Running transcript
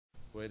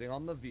Waiting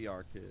on the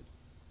VR kid.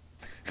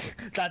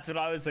 That's what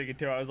I was thinking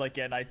too. I was like,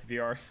 yeah, nice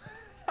VR.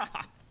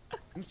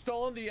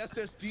 Installing the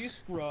SSD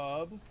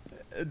scrub.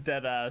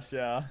 Deadass,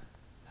 yeah.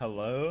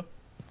 Hello?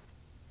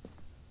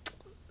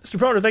 Mr.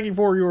 Proner, thank you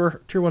for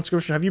your tier 1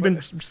 subscription. Have you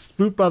been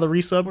spooked by the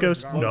resub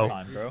ghost? No.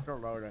 Time,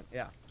 bro.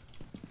 Yeah.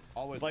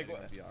 Always like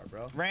VR,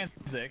 bro.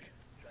 Ranzik.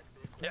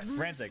 Yes.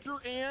 Ranzik.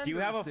 Do you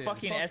have a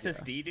fucking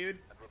SSD, dude?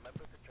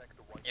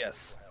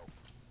 Yes.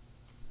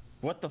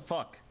 What the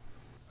fuck?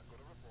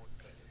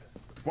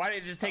 Why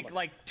did it just take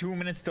like 2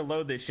 minutes to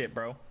load this shit,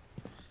 bro?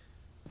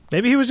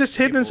 Maybe he was just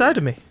hidden inside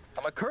of me.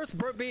 I'm a cursed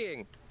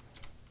being.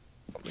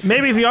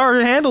 Maybe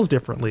VR handles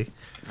differently.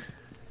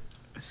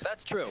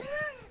 That's true.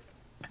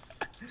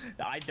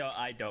 I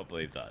don't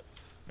believe that.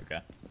 Okay.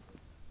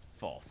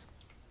 False.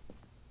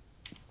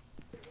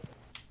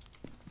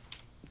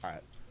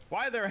 Alright.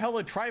 Why are there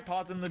hella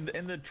tripods in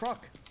the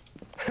truck?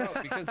 Bro,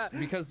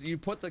 because you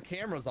put the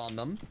cameras on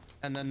them,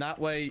 and then that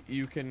way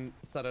you can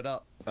set it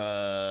up.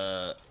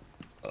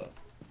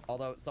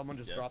 Although someone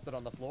just dropped it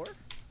on the floor?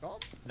 Oh?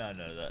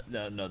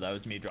 No, that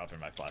was me dropping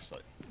my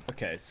flashlight.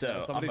 Okay, so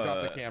no, somebody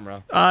dropped the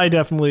camera. I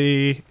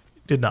definitely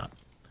did not.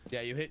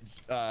 Yeah, you hit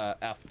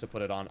F to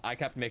put it on. I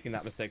kept making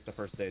that mistake the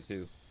first day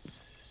too.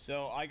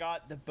 So I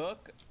got the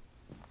book,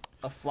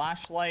 a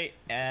flashlight,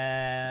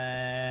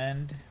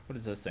 and what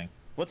is this thing?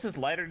 What's this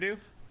lighter do?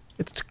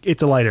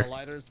 It's a lighter. The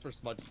lighter's for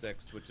smudge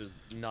sticks, which is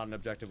not an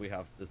objective we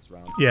have this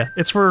round. Yeah,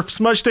 it's for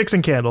smudge sticks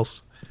and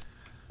candles.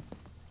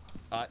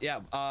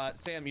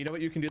 Sam, you know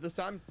what you can do this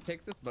time?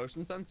 Take this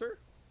motion sensor.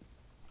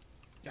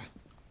 Yeah.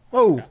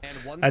 Whoa!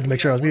 I had to make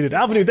sure I was muted.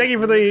 Alvin, thank you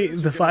for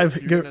the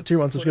 5 tier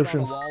 1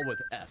 subscriptions. Wall with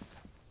F.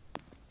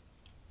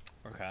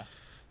 Okay.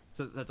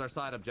 So that's our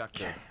side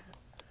objective.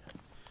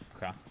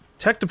 Okay.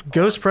 Detective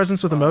ghost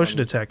presence with a motion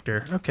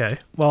detector. Okay.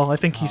 Well, I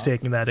think he's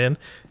taking that in.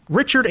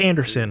 Richard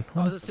Anderson.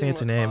 What a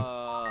fancy name.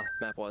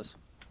 Map was.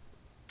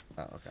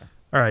 Oh, okay.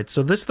 All right.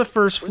 So this is the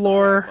first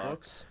floor.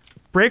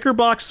 Breaker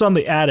box is on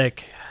the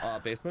attic.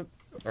 Basement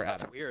or attic?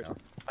 That's weird. No.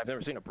 I've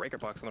never seen a breaker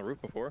box on the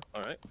roof before.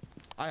 All right.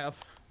 I have.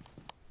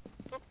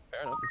 Oh,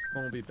 fair enough. It's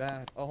gonna be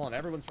bad. Oh, hold on.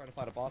 Everyone's trying to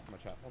fight a boss in my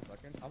chat. 1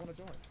 second. I want to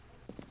join.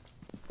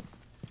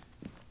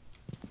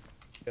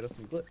 Get us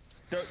some glitz.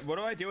 So, what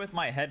do I do with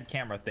my head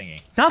camera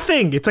thingy?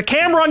 Nothing. It's a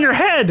camera on your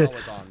head.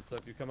 Always on. So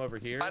if you come over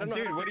here, I don't know.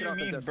 Dude, what do you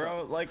mean,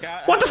 bro? Like,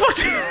 what the fuck?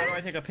 How do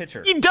I take a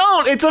picture? You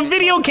don't. It's a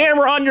video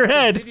camera on your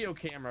head. Video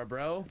camera,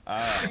 bro.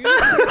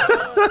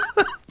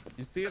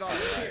 You see it on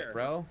here,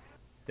 bro.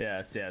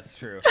 Yes,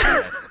 true.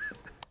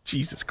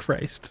 Jesus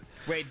Christ.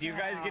 Wait, do you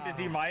guys get to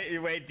see my?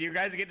 Wait, do you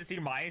guys get to see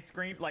my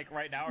screen like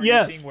right now? Are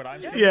yes. you seeing what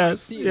I'm seeing?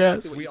 Yes.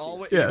 Yes. We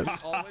always,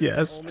 yes.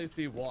 Yes. Only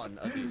see one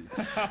of these. You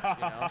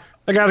know?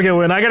 I gotta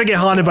go in. I gotta get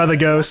haunted by the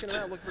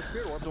ghost. Look for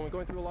spirit orbs when we're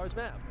going through a large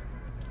map.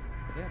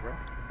 Yeah, bro.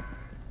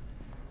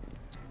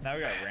 Now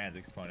we got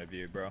Ranzik's point of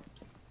view, bro.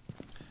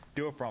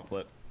 Do a front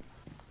flip.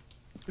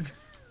 Do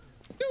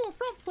a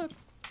front flip.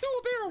 Do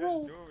a barrel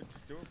roll.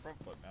 Just do a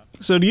front flip, man.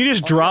 So do you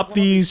just drop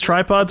these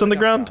tripods on the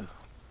ground?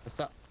 What's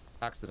that?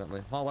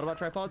 Accidentally. Oh, what about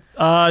tripods?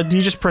 Do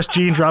you just press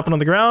G and drop it on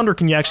the ground, or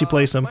can you actually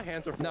place them? My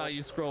hands are full. No,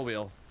 you scroll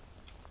wheel.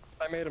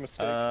 I made a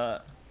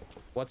mistake.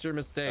 What's your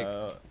mistake?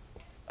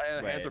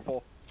 Hands are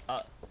full.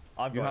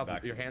 I'm going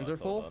back. Your hands are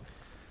full?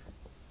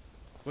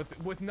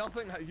 With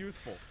nothing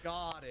useful.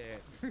 Got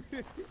it.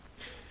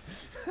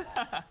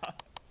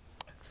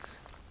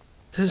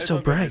 This is so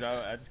bright.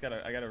 I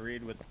gotta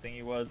read what the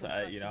thingy was.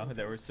 You know,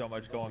 there was so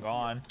much going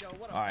on.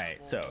 All right,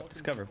 so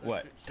discover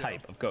what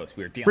type of ghost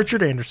we are dealing with.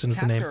 Richard Anderson is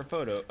the name. Capture a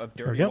photo of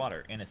dirty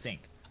water in a sink.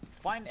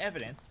 Find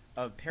evidence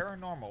of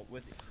paranormal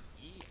with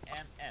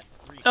EMF.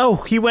 Oh,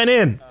 he went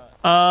in.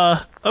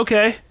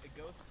 Okay. A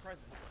ghost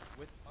presence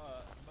with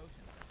motion.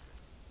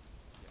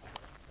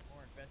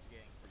 More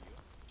investigating for you.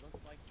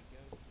 Looks like the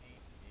ghost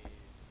name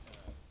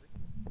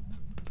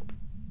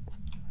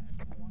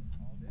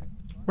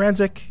is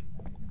Ranzik.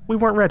 We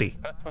weren't ready.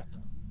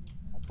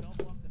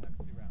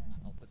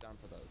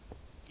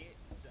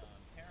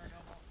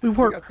 We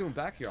weren't.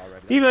 Back here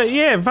already. Even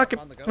yeah, fucking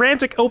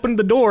Ranzik opened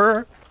the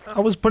door. I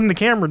was putting the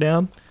camera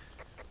down.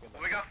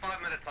 We got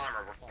 5-minute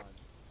timer. We're fine.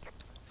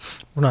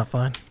 We're not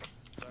fine.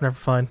 We're never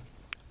fine.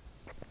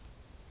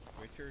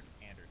 Richard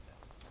Anderson.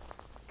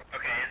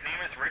 Okay, his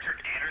name is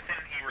Richard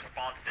Anderson. He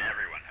responds to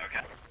everyone.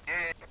 Okay.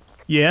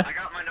 Yeah. I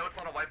got my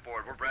notes on a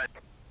whiteboard. We're ready.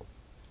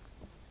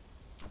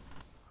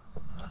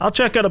 I'll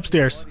check out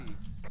upstairs.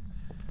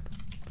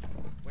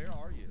 Where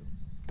are you?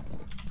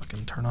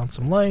 Fucking turn on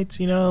some lights,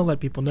 you know, let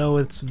people know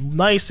it's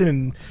nice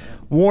and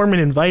warm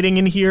and inviting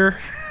in here.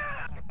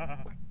 How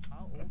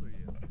old are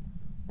you?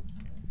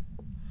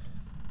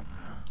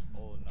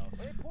 Oh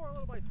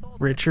no.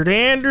 Richard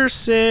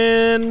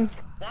Anderson.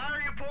 Why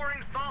are you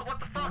pouring salt? What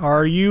the fuck?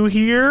 Are you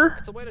here?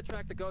 It's a way to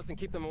track the ghosts and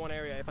keep them in one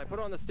area. If I put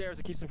it on the stairs,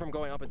 it keeps them from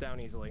going up and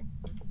down easily.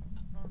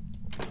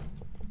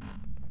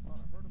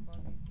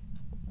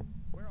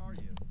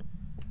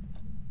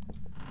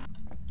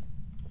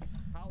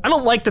 I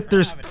don't like that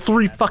there's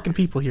 3 fucking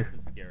people here.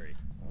 This is scary.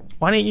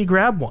 Why didn't you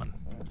grab one?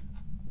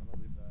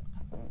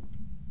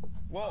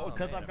 Well,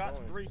 Because I've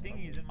got 3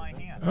 thingies in my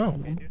hand. Oh,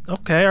 Okay, dude.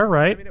 okay, all I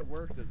right. mean, it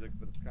works, but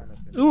it's kind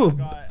of. Ooh,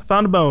 got-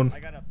 found a bone. I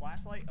got a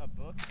flashlight, a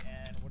book,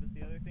 and what is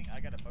the other thing? I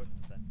got a motion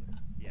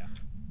sensor. Yeah.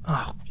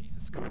 Oh,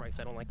 Jesus Christ,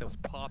 I don't like those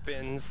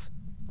pop-ins.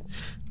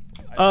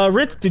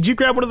 Ritz, did you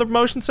grab one of the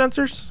motion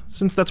sensors?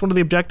 Since that's one of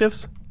the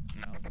objectives.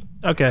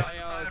 No. Okay.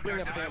 I was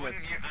bringing up cameras.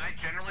 I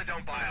generally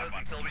don't buy those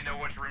until we know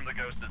which room the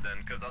ghost is in,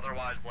 because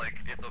otherwise, like,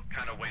 it's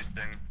kind of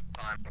wasting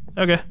time.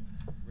 Okay.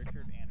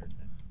 Richard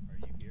Anderson,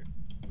 are you here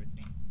with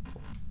me?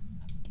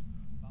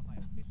 Not my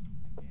official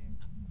name.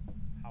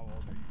 How old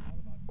are you? All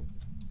about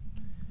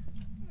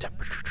you.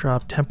 Temperature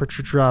drop,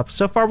 temperature drop.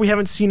 So far, we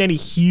haven't seen any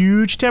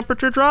huge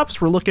temperature drops.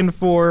 We're looking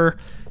for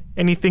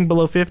anything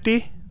below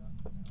 50.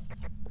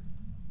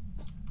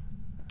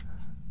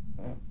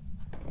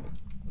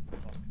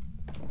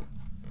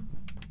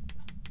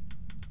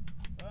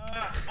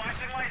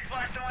 Flashing lights,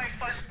 flashing lights,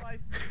 flashing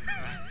lights.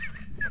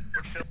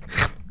 We're chill.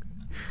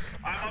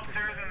 I'm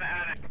upstairs in the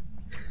attic.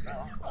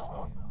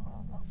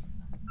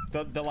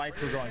 The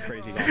lights were going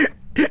crazy.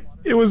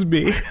 It was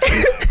me.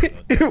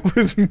 It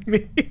was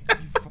me.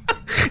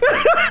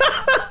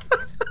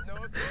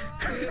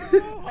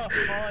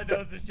 All I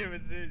know is the shit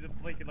was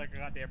blinking like a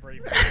goddamn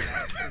brain.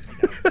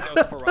 That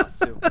was for us,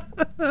 too.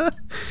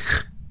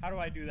 How do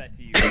I do that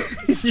to you?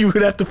 You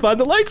would have to find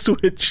the light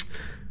switch.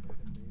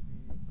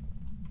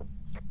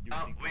 We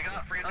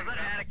got freezing How's that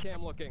attic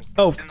cam looking?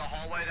 Oh, in the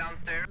hallway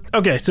downstairs.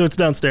 okay, so it's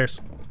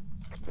downstairs.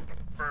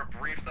 For a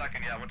brief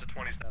second, yeah, I went to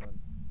 27.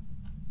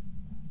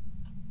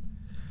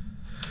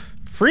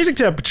 Freezing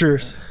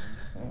temperatures.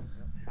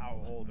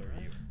 How old are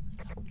you?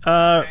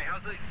 Hey,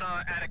 how's this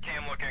attic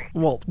cam looking?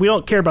 Well, we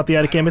don't care about the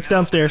attic cam. It's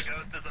downstairs. The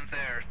ghost isn't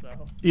there,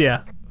 so.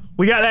 Yeah.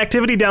 We got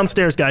activity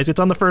downstairs, guys. It's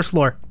on the first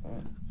floor.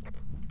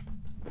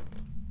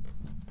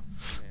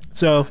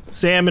 So,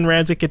 Sam and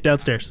Ranzik get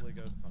downstairs.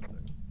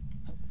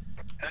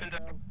 Heading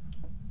down.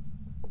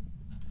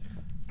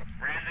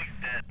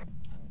 Ranzik's dead.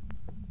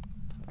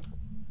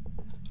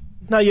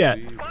 Not yet.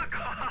 Fuck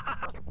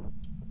off!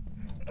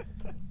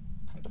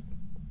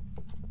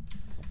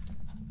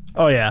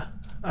 Oh, yeah.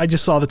 I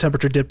just saw the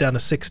temperature dip down to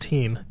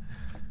 16.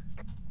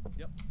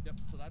 Yep,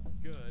 so that's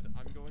good.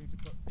 I'm going to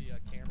put the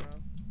camera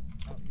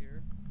out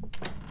here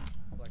so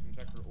I can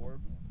check for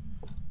orbs.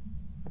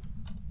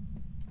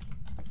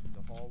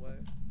 The hallway.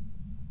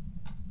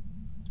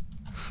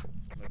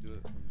 I'm gonna do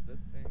it from this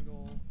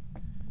angle.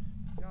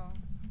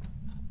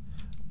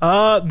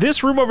 Yeah.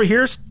 This room over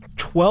here is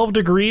 12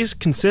 degrees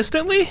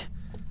consistently?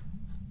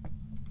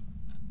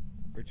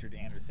 Richard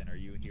Anderson, are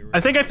you here? I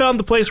think I found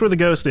the place where the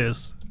ghost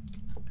is.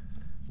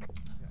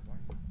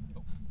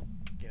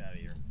 Get out of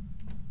here.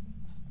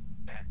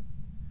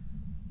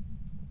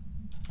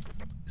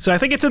 So I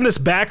think it's in this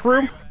back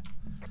room.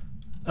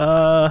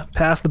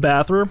 Past the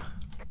bathroom.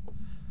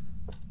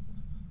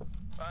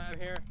 I'm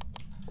here.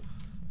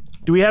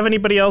 Do we have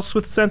anybody else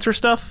with sensor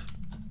stuff?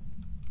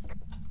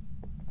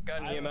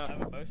 Got I an have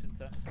EMF. a motion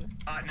sensor.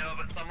 No,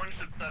 but someone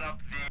should set up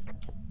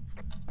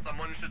the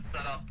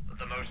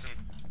motion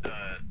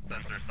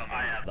sensor somewhere.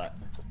 I have that.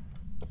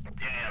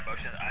 Yeah,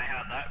 motion. I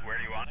have that. Where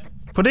do you want it?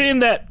 Put it in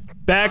that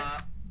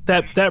back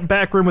that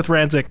back room with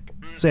Ranzik,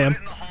 Sam. Put it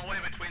in the hallway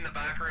between the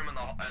back room and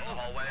the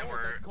hallway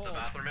where that's cold. the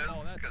bathroom is,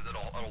 Oh, that's- because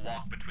it'll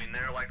walk between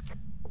there like.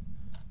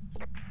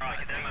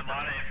 There's a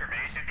lot of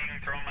information being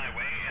thrown my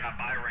way, and I'm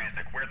by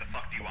Ranzik. Where the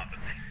fuck do you want this?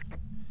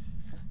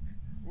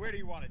 Where do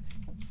you want it,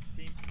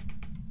 team?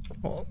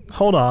 Well,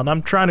 hold on,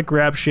 I'm trying to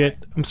grab shit.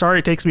 I'm sorry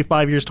it takes me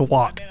 5 years to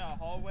walk. I'm in a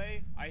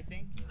hallway, I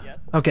think. Yes.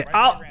 Okay, Right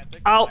by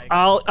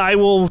Ranzik. I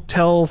will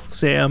tell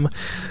Sam.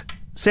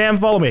 Sam,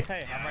 follow me.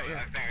 Hey, I'm right I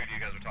here. figured you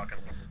guys were talking.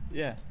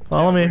 Yeah.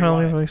 Follow me,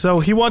 follow me, follow me. So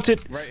he wants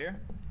it. Right here.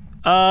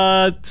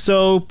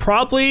 So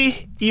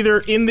probably either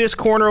in this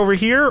corner over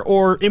here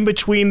or in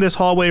between this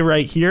hallway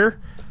right here.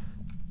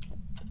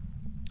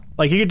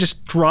 Like you could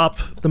just drop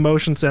the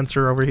motion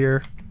sensor over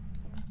here.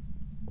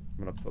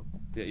 I'm gonna put.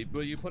 Yeah,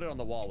 you put it on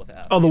the wall with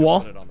F. Oh, the You don't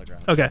wall? Put it on the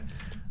ground. Okay.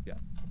 Yes.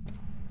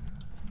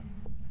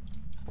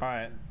 All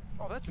right.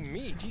 Oh, that's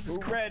me. Jesus Ooh,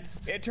 red.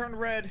 Christ. It turned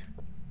red.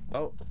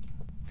 Oh.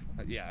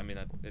 Yeah, I mean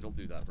it'll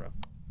do that, bro.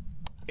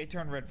 It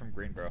turned red from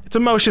green, bro. It's a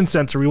motion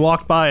sensor. We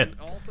walked by it. And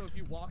also, if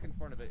you walk in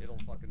front of it, it'll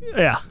fucking.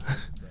 Yeah.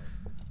 So.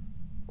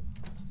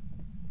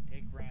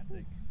 Take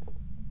Ranzik.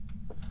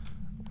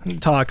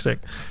 Toxic.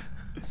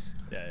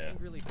 Yeah.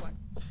 Really quick.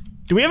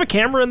 Do we have a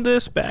camera in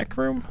this back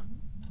room?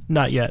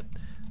 Not yet.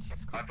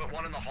 I put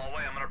one in the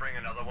hallway. I'm gonna bring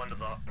another one to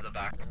the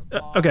back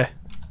room. Okay.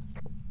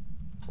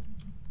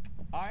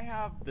 I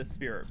have the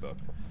spirit book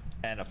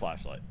and a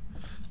flashlight.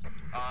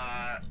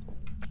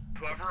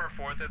 Whoever our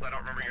fourth is, I don't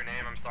remember your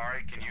name. I'm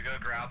sorry. Can you go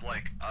grab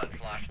like a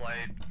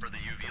flashlight for the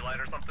UV light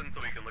or something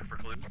so we can look for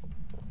clues?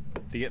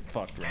 To get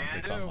fucked,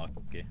 Ranzik. do.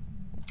 Unlucky.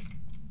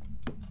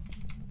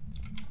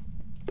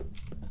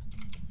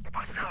 Oh,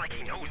 it's not like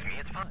he knows me.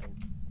 It's fine.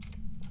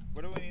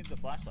 What do we need the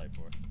flashlight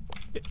for?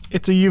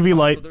 It's a UV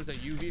light. So there's a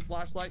UV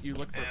flashlight. You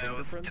look for Yeah,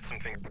 let's fingerprints. get some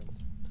fingerprints.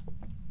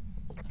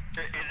 Is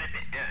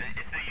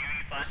the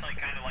UV flashlight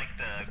kind of like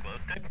the glow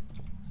stick?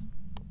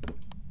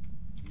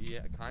 Yeah,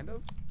 kind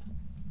of.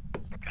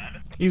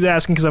 Kinda. He's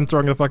asking because I'm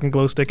throwing a fucking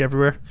glow stick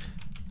everywhere.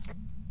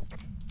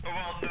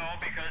 Well, no,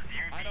 because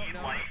UV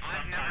light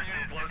sometimes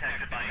is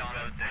detected by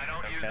glow sticks. I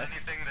don't use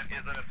anything that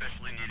isn't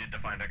officially needed to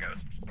find a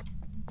ghost.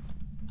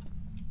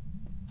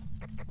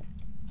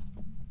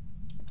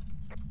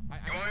 I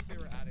think they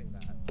were adding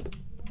that. I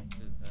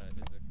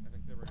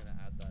think they were gonna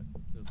add that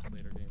to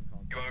later game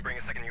content. You want me to bring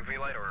a second UV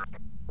light, or?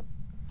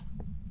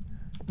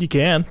 You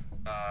can. Yeah,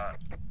 that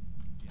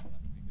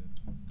would be good.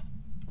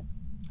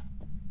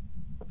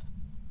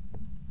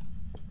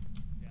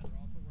 Yeah, they're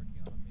also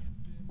working on a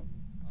mansion.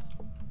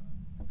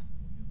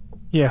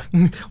 Yeah,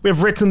 we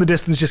have Ritz in the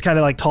distance just kind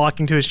of like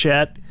talking to his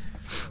chat.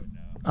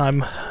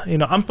 I'm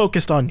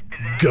focused on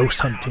ghost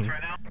hunting.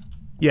 Right now?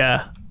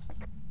 Yeah.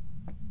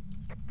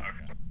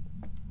 Okay.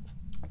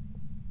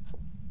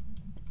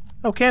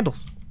 Oh,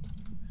 candles.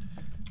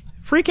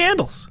 Free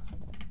candles.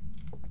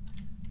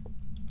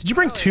 Did you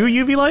bring 2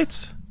 UV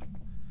lights?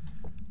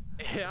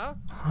 Yeah.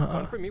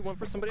 One for me, one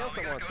for somebody else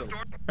that wants them.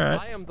 Alright.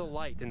 I am the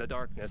light in the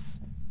darkness.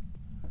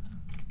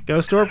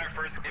 Ghost orb? If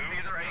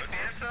either a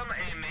Phantom,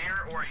 a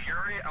Mayor, or a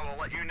Yuri, I will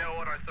let you know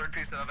what our third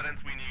piece of evidence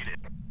we needed.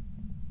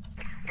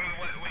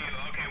 Wait,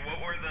 okay,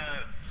 what were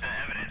the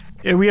evidence?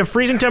 Yeah, we have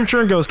freezing temperature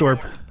and ghost orb.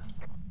 The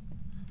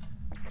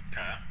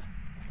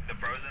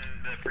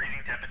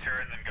freezing temperature,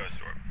 and then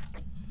ghost orb.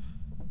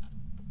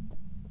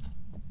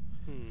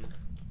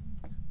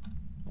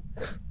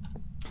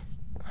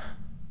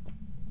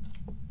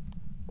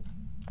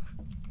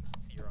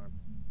 See your arm.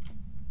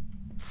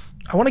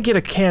 I want to get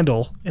a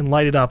candle and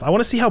light it up. I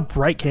want to see how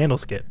bright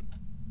candles get.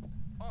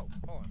 Oh,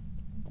 hold on.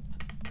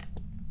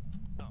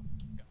 Oh,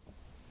 go.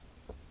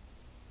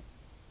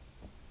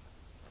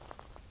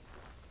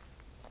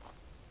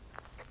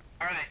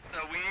 Alright, so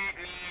we need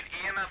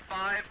EMF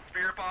 5,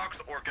 Spirit Box,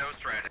 or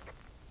Ghost Red.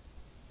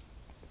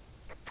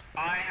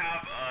 I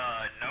have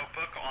a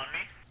notebook on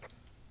me.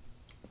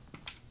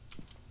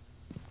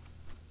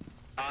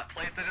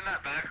 Place it in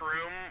that back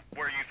room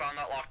where you found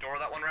that locked door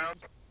that one round.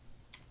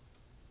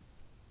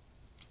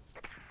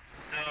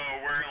 So,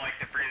 where, like,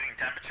 the freezing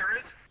temperature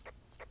is?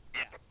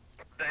 Yeah.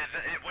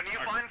 When you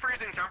find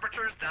freezing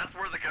temperatures, that's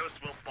where the ghost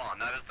will spawn.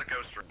 That is the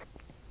ghost room.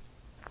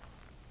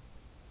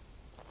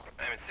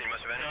 I haven't seen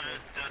much of any.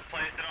 So just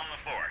place it on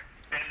the floor,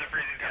 in the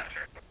freezing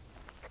temperature.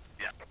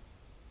 Yeah.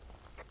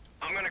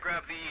 I'm gonna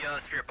grab the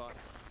spirit box.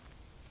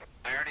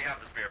 I already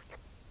have the spirit.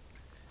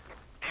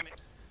 Damn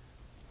it.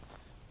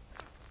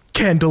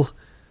 Candle.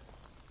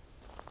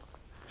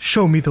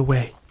 Show me the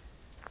way.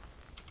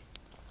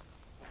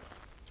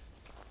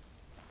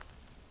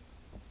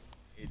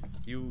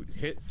 You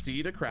hit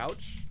C to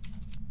crouch,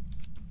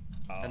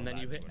 and then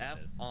you hit F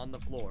on the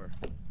floor.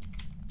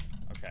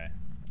 Okay.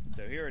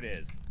 So here it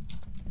is.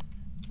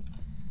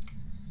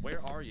 Where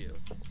are you?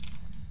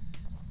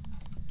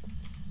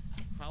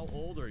 How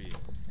old are you?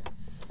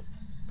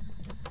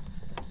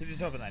 You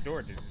just opened that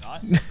door, did you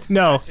not?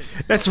 No,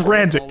 that's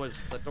random.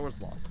 The door's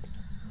locked.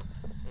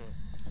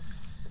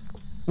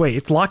 Wait,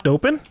 it's locked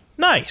open?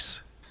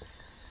 Nice.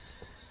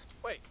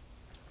 Wait.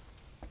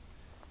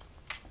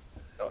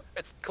 Oh,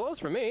 it's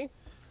closed for me.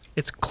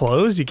 It's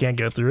closed. You can't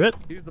go through it.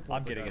 He's the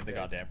I'm getting in the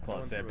goddamn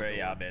closet, but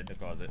yeah, I'm in the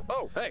closet.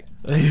 Oh, hey.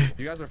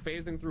 You guys are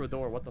phasing through a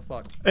door. What the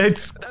fuck?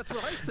 It's That's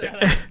what I said.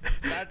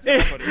 That's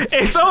what footage.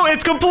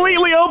 it's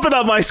completely open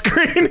on my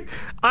screen.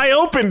 I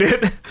opened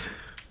it.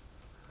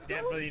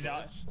 Definitely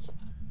not.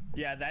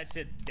 Yeah, that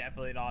shit's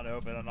definitely not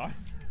open on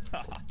ours.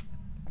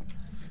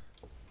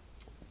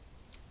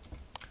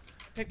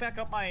 Pick back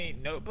up my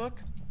notebook.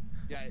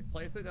 Yeah,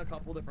 place it in a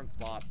couple different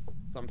spots.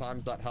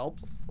 Sometimes that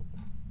helps.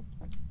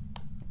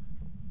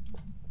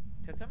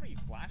 Can somebody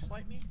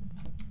flashlight me?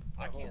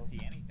 I can't see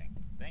anything.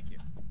 Thank you.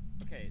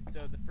 Okay, so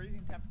the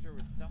freezing temperature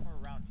was somewhere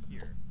around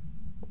here.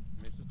 I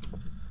mean, it's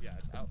just, yeah,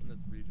 it's out in this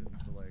region,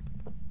 so like.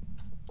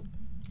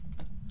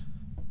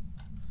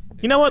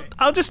 You know what?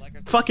 I'll just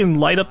fucking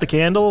light up the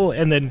candle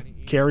and then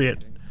carry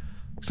it.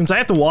 Since I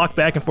have to walk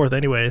back and forth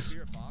anyways.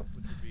 Spirit box,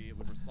 which would be, it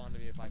would respond to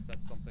me if I said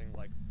something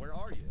like, "Where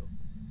are you?"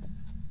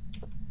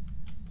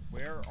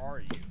 Where are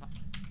you?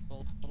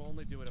 Well, it'll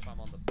only do it if I'm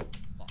on the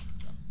box.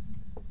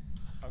 Though.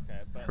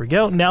 Okay, but There we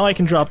go. Now I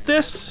can drop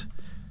this.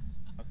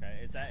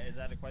 okay, is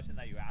that a question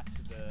that you asked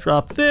to the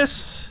Drop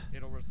this.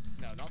 It'll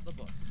no, not the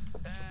book. The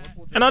book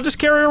will And I'll just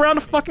carry around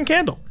a fucking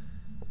candle.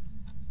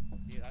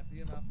 Yeah, that's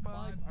EMF 5.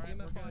 All right,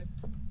 we're good.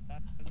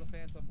 There's a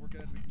phantom. We're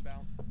good. We can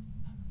bounce.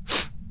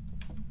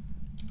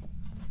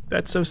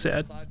 That's so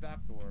sad. Side back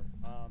door.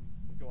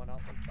 Going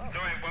out. Oh. So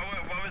wait,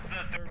 what was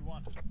the third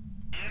one?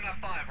 EMF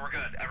 5, we're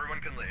good.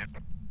 Everyone can leave.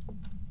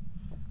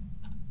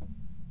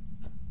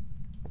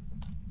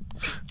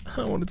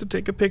 I wanted to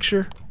take a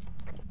picture.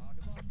 Good luck.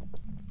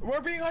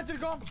 We're being hunted,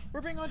 GaLm! We're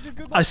being hunted,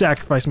 good luck! I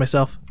sacrificed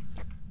myself.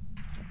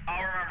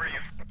 I'll remember you.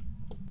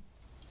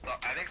 So,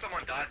 I think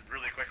someone died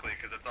really quickly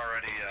because it's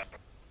already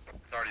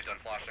done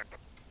flashing.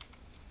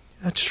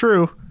 That's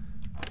true.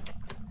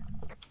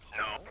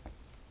 No.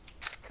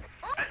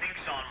 I think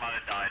Sean might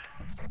have died.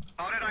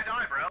 How did I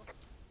die, bro?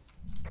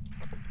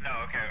 No,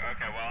 okay,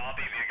 well, I'll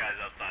meet you guys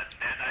outside.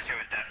 That shit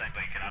was definitely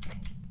blinking up.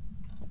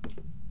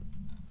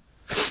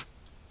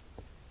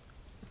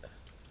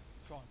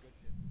 Sean, good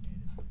shit.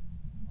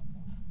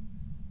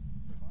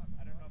 We made it.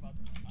 I don't know about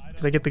this.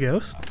 Did I get the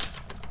ghost?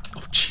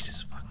 Oh,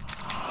 Jesus, fuck.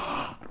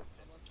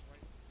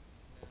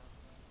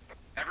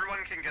 Everyone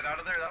can get out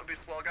of there. That would be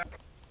swell, guys.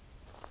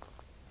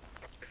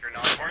 If you're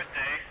not, or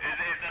stay.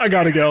 I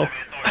gotta go.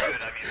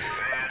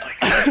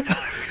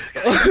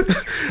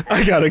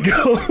 I gotta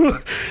go.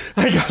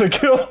 I gotta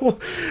go.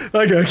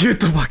 I gotta get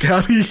the fuck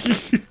out of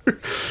here.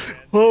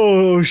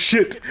 Oh,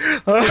 shit.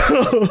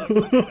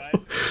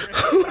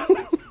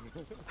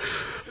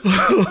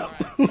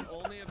 The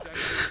only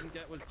objective we can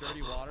get was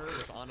dirty water,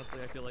 which honestly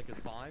I feel like is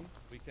fine.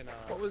 We can,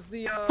 What was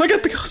the, I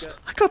got the ghost.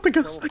 I got the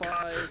ghost.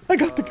 I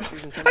got the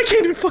ghost. I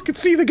can't even fucking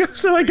see the ghost,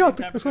 so I got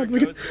the ghost. Ghost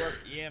Warp,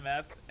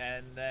 EMF,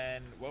 and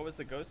then what was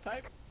the ghost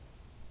type?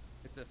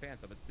 It's a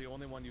phantom. It's the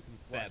only one you can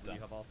select.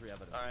 You have all three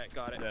evidence. Alright,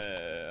 got it.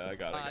 I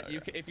got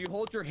it. If you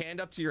hold your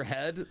hand up to your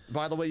head,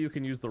 by the way, you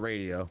can use the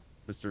radio,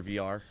 Mr.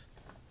 VR.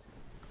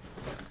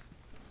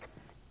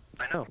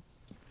 I know.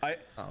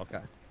 Oh,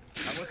 okay.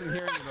 I wasn't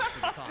hearing you most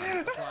of the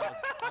time. That's why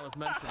I was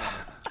mentioning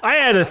it. I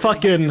had a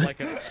fucking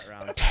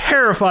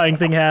terrifying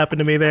thing happen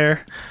to me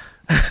there.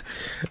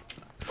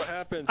 What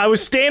happened? I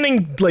was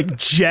standing, like,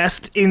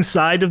 just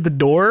inside of the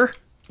door,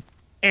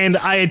 and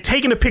I had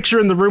taken a picture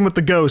in the room with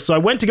the ghost, so I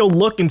went to go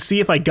look and see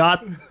if I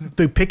got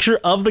the picture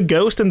of the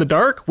ghost in the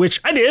dark,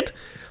 which I did.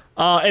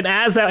 And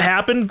as that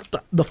happened,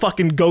 the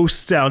fucking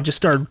ghost sound just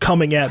started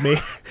coming at me.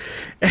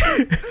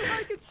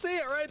 I can see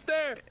it right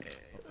there.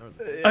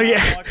 Oh,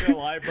 yeah. I'm not gonna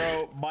lie,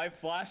 bro. My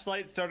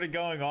flashlight started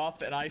going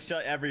off, and I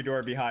shut every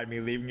door behind me,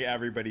 leaving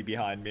everybody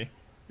behind me.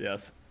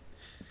 Yes.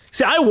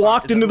 See, I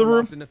walked into the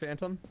room. Into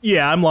Phantom?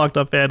 Yeah, I'm locked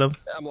up, Phantom.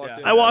 I'm locked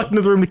in. I walked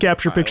into the room to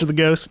capture a picture of the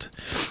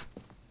ghost.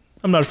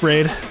 I'm not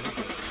afraid.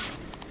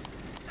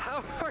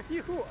 How are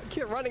you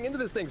running into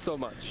this thing so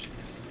much?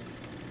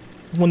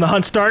 When the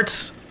hunt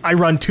starts, I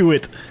run to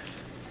it.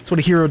 That's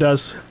what a hero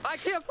does. I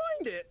can't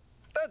find it.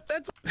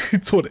 That's.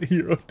 It's what a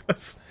hero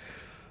does.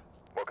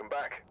 Welcome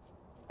back.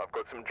 I've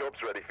got some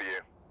jobs ready for you.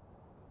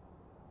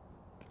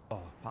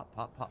 Oh, pop,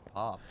 pop, pop,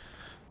 pop.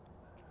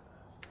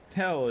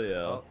 Hell yeah.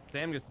 Oh,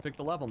 Sam gets to pick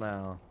the level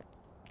now.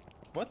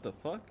 What the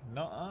fuck?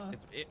 No,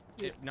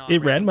 It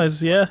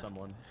randomizes, yeah.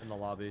 Someone in the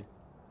lobby.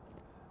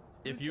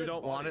 If you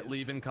don't want it,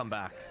 leave and come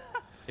back.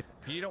 If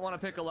you don't want to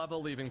pick a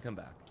level, leave and come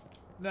back.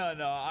 No,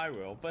 I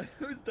will. But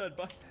who's done?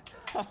 But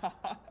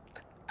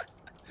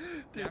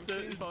See, I'm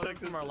seeing photos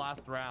from our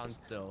last round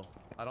still.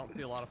 I don't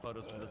see a lot of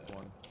photos from this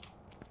one.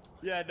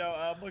 Yeah, no,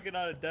 I'm looking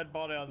at a dead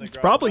body on the ground. It's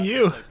probably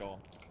you.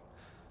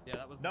 Yeah,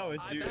 that was. No,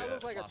 it's you. That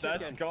looked like a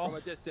chicken from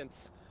a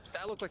distance.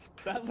 That looked like.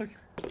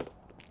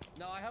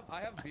 No, I have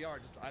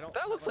VR. Just I don't.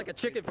 That looks like a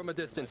chicken from a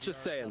distance.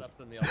 Just saying.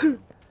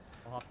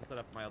 I'll have to set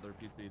up my other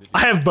PC. To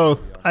I have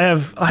both. I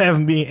have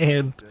me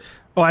and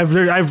I've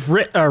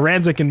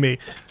Ranzik and me.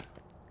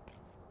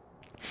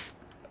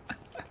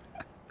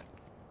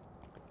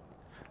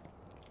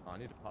 Oh, I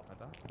need to pop my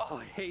back. Oh,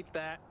 I hate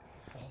that.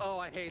 Oh,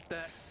 I hate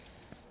that.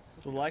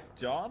 Select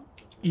job?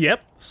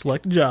 Yep,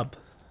 select a job.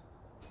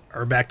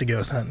 Or back to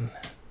ghost hunting.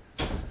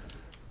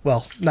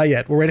 Well, not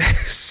yet. We're ready.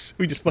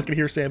 We just fucking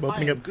hear Sam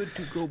opening up. Good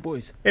to go,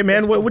 boys. Hey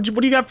man, what do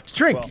you got to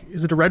drink? Well,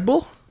 is it a Red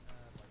Bull?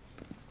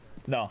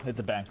 No, it's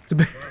a bang. It's a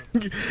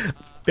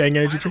bang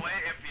energy drink. By the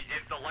way,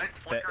 if the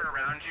lights flicker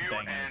around you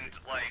and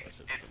like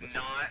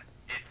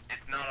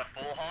it's not a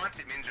full haunt,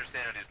 it means your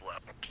sanity's low.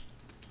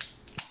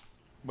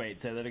 Wait,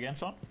 say that again,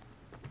 Sean?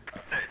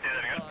 Say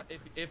that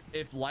again.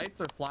 If lights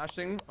are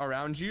flashing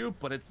around you,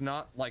 but it's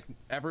not like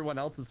everyone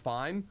else is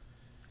fine,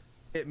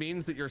 it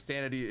means that your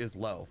sanity is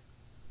low.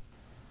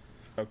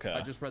 Okay.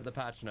 I just read the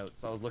patch notes,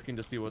 so I was looking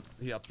to see what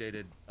he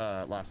updated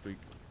last week.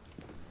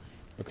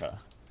 Okay.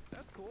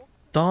 That's cool.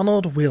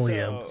 Donald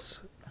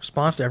Williams.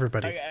 Response to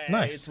everybody.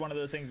 Nice. It's one of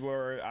those things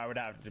where I would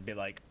have to be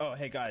like, oh,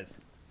 hey guys,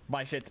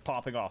 my shit's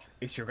popping off.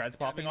 Is your guys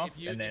popping off?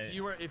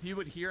 If you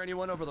would hear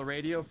anyone over the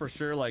radio, for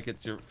sure, like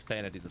it's your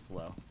sanity that's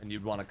low, and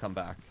you'd want to come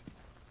back.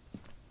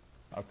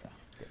 Okay.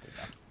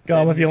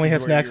 GaLm, if you only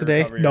had snacks a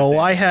day? No,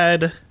 I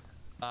had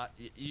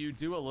you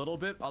do a little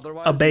bit.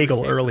 Otherwise, a bagel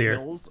you would take earlier.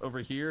 the pills over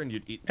here, and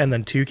you'd eat. And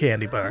then 2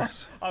 candy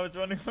bars. I was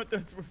wondering what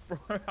those were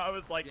for. I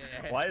was like,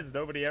 why is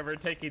nobody ever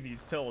taking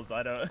these pills?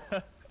 I don't.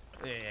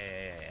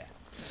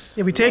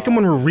 Yeah, we take them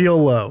when we're real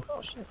low.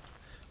 Oh, shit.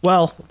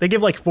 Well, they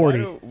give like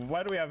 40.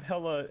 Why do we have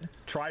hella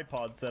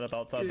tripods set up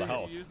outside the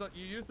house?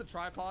 You use the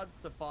tripods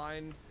to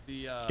find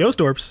the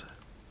Ghost orbs.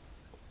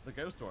 The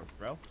ghost orbs,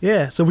 bro.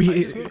 Yeah, so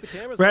we Just move the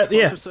cameras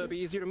closer so it'd be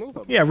easier to move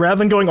them. Yeah, rather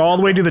than going all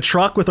the way to the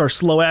truck with our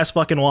slow ass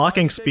fucking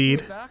walking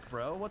speed. Back,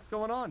 bro. What's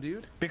going on,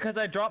 dude? Because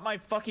I dropped my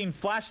fucking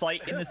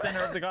flashlight in the center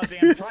of the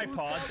goddamn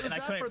tripods and I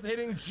couldn't. For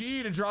hitting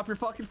G to drop your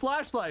fucking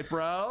flashlight,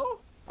 bro.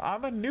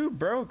 I'm a noob,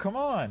 bro. Come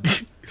on.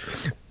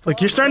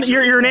 Like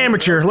you're an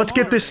amateur. Let's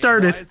get this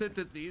started. Why is it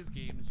that these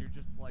games you're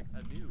just like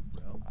a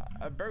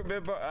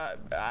noob, bro?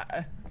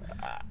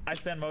 I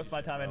spend most of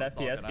my time in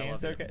FPS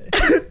games. Okay.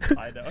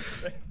 I know.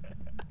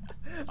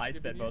 I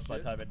spend most of my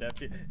time in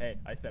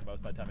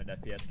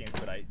FPS games,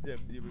 but I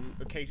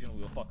occasionally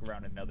will fuck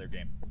around in another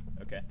game.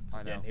 Okay.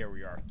 I know. And here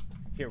we are,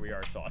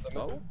 Sean.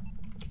 Oh.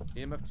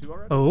 EMF 2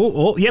 already?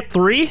 Oh, yep,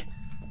 3.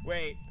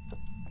 Wait.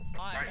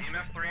 Alright,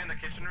 EMF 3 in the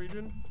kitchen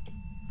region.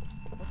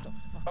 What the fuck?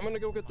 I'm gonna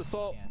go get the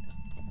salt.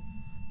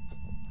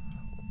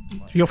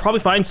 You'll probably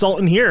find salt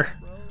in here.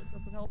 Bro, it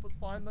doesn't help us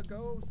find the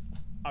ghost.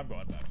 I'm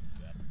going back.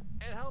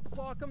 It helps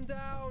lock them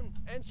down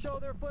and show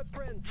their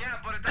footprints. Yeah,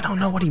 but it I don't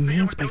know what he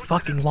means by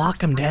fucking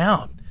lock him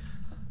down.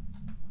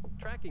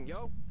 Tracking,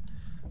 yo.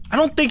 I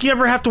don't think you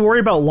ever have to worry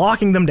about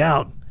locking them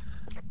down.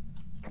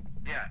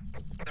 Yeah,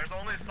 there's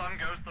only some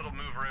ghosts that'll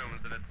move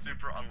rooms, and it's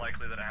super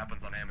unlikely that it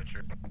happens on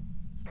amateur.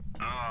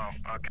 Oh,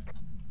 okay.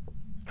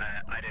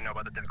 I didn't know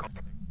about the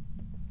difficulty.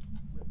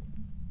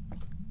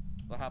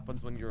 What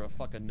happens when you're a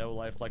fucking no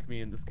life like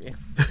me in this game?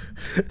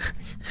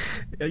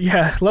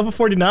 Yeah, level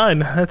 49.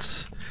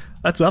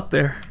 That's up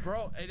there.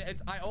 Bro,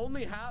 I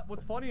only have.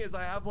 What's funny is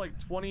I have like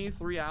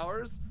 23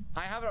 hours.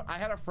 I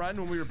had a friend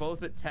when we were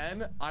both at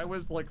 10. I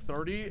was like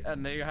 30,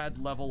 and they had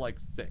level like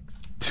 6.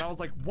 And I was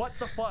like, what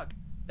the fuck?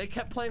 They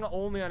kept playing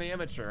only on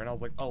amateur, and I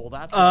was like, oh, well,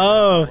 that's.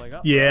 Oh, like,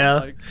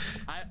 yeah.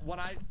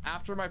 Like,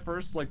 after my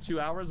first like 2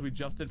 hours, we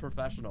just did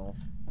professional.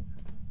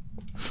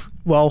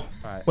 Well,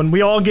 Alright. when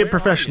we all get Where are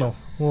professional,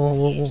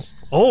 we'll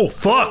oh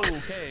fuck!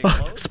 Okay,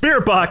 close.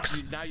 Spirit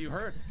box. Now you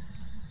heard.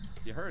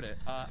 You heard it.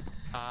 How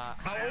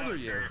old are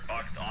you?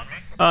 Box on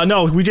me?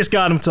 No, we just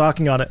got him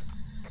talking on it.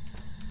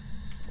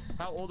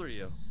 How old are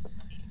you?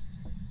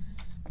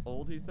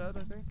 Old, he said, I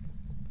think.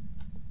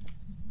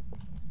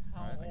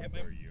 How Alright.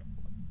 old are you?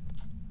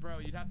 Bro,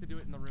 you'd have to do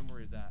it in the room where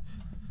he's at.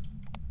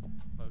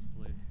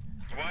 Mostly.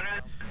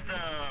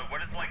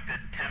 What is like the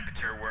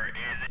temperature? Where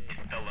is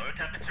it the low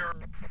temperature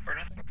or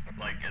nothing?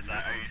 Like, is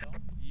that how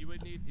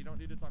You don't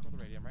need to talk with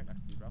the radio. I'm right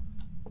next to you, bro.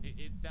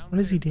 It's down. What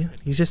is he doing?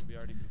 He's just we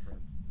already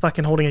confirmed.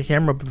 fucking holding a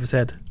camera above his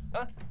head.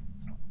 Huh?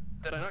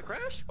 Did I not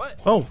crash? What?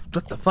 Oh,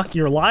 what the fuck?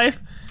 You're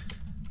alive?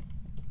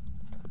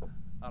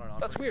 I don't know. I'm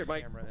That's bringing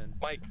weird. the My camera in.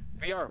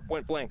 VR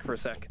went blank for a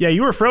sec. Yeah,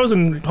 you were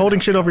frozen, holding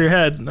shit over your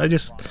head. I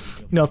just,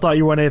 thought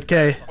you were on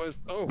AFK.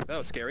 Oh, that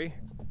was scary.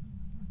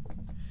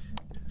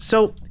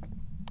 So,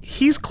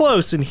 he's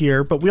close in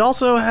here, but we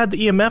also had the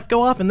EMF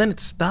go off, and then it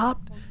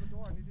stopped. Close the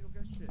door. I need to go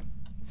get shit.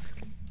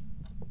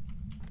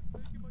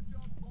 Making my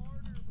job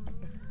harder,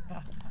 bro.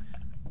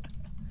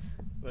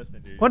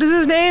 Listen, dude. What is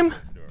his name?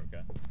 Door,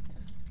 okay?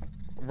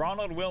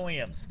 Ronald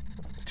Williams.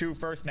 2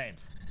 first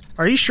names.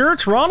 Are you sure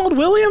it's Ronald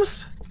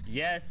Williams?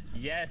 Yes,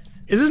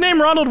 yes. Is his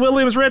name Ronald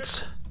Williams,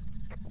 Ritz?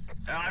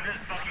 I'm just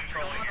fucking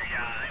trolling you,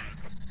 yeah.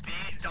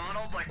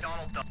 Donald, like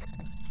Donald Duck.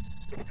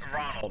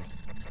 Ronald.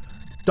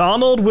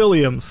 Donald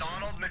Williams.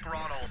 Donald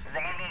McRonald.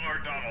 Ronald or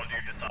Donald,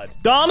 you decide.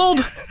 Donald?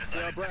 Decide. It's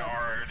an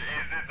R,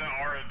 it's an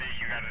R and D,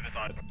 you gotta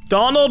decide.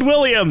 Donald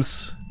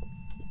Williams.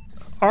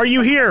 Are you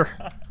here?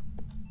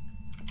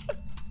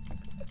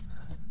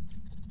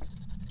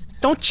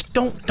 Don't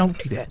do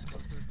that.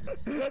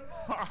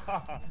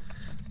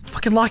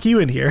 Fucking lock you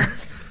in here.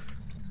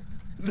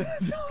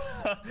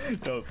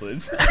 No,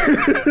 please. Need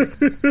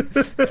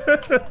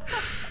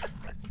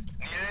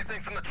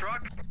anything from the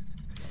truck?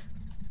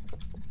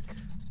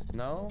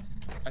 No.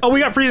 Oh, we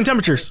got freezing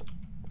temperatures.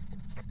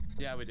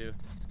 Yeah, we do.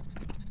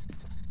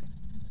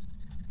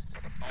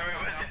 So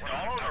was it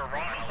Donald or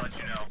Ronald? I'll let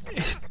you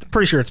know.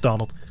 Pretty sure it's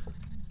Donald.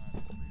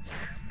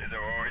 Is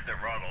it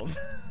Ronald?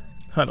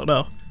 I don't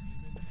know.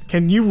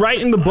 Can you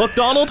write in the book,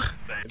 Donald?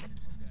 Same.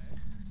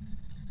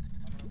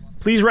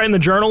 Please write in the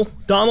journal,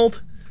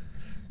 Donald.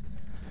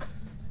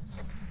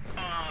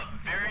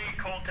 Very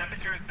cold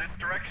temperatures this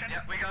direction?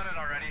 Yep, we got it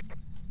already.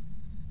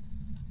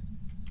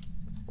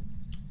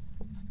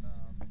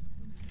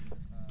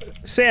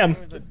 Sam.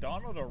 Is it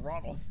Donald or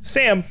Ronald?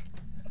 Sam.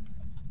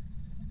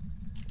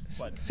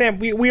 What? Sam,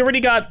 we already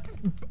got.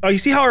 Oh, you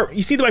see how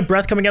you see my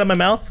breath coming out of my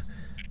mouth?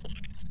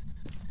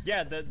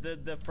 Yeah,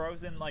 the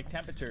frozen like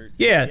temperature.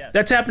 Yeah, yes.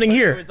 that's happening But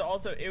here. It was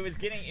also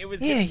getting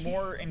Yeah.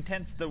 more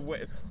intense the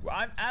way.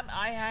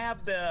 I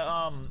have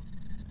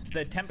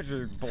the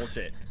temperature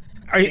bullshit.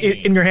 Are you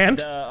thingy. in your hand?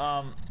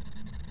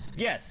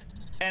 Yes,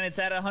 and it's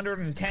at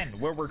 110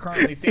 where we're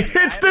currently standing.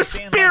 It's the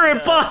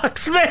spirit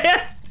box,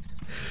 man.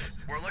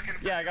 We're looking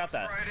for Yeah, I got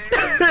that.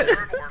 Friday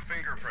or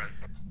fingerprints.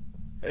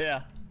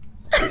 Yeah.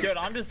 Dude,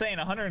 I'm just saying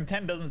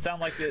 110 doesn't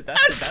sound like it.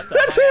 That's a a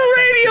high-ass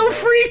radio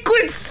temperature,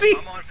 frequency.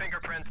 I'm on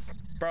fingerprints.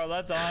 bro.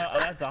 That's a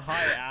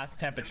high ass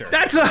temperature.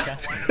 That's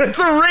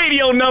a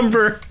radio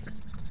number.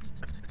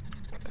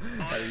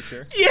 Are you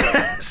sure?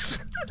 Yes.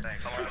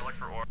 Thanks, I'm gonna look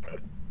for ore.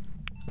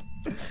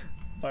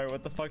 Alright,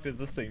 what the fuck does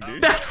this thing do?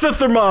 That's the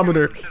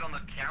thermometer. Shit on the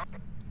count.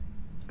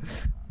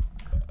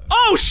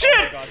 Oh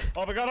shit!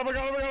 Oh my god, oh my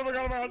god, oh my god, oh my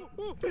god,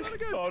 oh my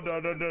god. Oh no,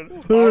 no,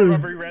 no. Oh, I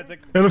remember you, Rancic.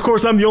 And of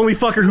course, I'm the only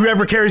fucker who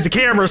ever carries a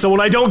camera, so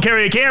when I don't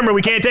carry a camera,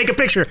 we can't take a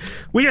picture.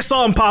 We just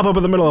saw him pop up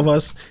in the middle of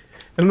us.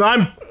 And I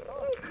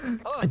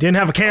didn't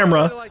have a Oh, I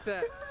camera. didn't like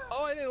that.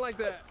 Oh, I didn't like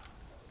that.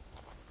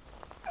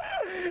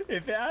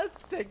 If it has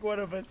to take one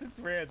of us, it's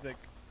Rancic.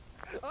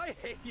 I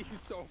hate you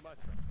so much.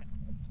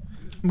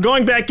 I'm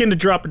going back in to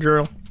drop a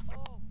journal.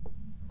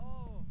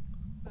 Oh,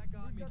 that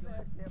got me good.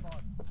 Yeah, it's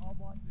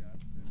probably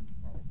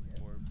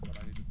more, but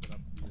I need to set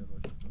up the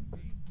motion sensor.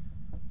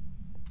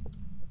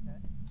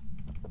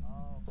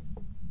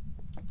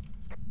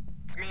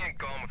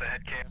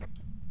 that cam.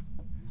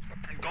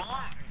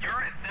 GaLm,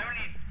 you're at 75%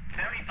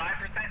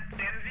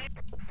 sanity.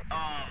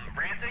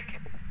 Rantic,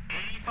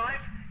 85,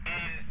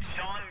 and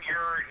Sean,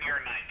 you're near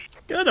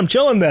 90. Good, I'm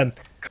chilling then.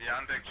 Yeah,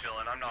 I'm big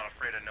chillin'. I'm not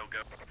afraid of no go.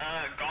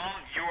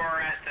 GaLm, you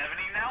are at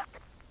 70 now.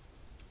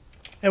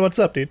 Hey, what's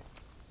up, dude?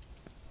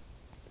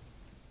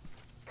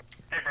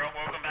 Hey, bro,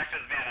 welcome back to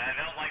the van.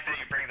 I don't like that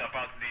you bring up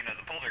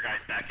the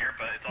poltergeist back here,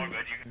 but it's all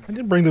good. You can. I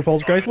didn't bring the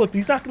poltergeist. Look,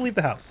 he's not gonna leave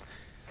the house.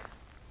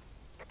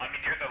 I mean,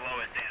 you're the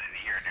lowest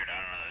sanity here, dude. I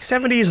don't know.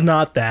 70 is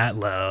not that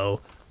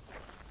low.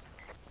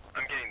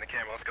 I'm getting the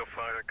cam. Let's go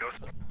find a ghost.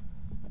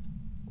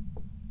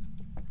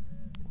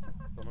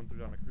 Someone threw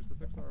down a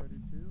crucifix already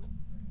too.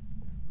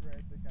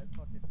 Right, the guy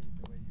fucking hate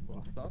the way you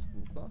Little walk. sus,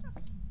 little sus.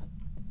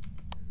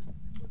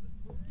 Was it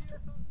spooky or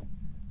something?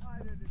 I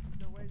don't know,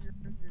 the way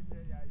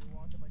you're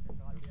walking like a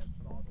goddamn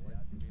dog.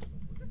 Yeah, dude.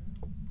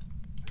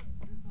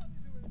 How you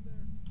doing in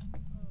there?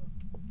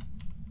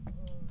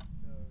 Oh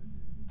no,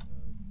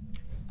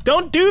 dude.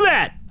 Don't do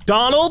that,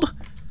 Donald!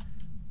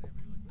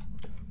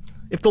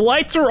 If the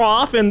lights are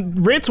off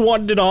and Ritz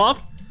wanted it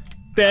off,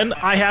 then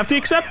I have to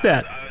accept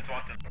that. I was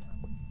watching.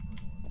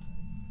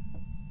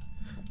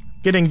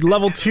 Getting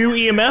level 2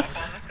 EMF?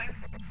 On this thing?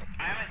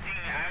 I haven't seen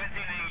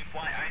any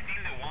fly. I've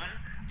seen the one.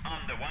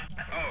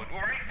 Oh,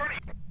 right in front of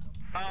you.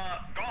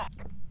 GaLm.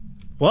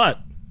 What?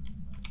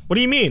 What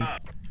do you mean?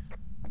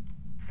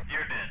 You're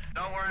dead.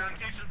 Don't worry, I'm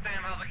teaching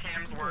Sam how the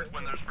cams work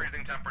when there's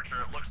freezing temperature.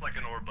 It looks like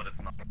an orb, but it's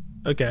not.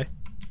 Okay.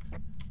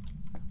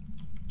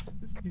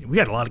 We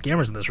got a lot of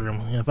cameras in this room.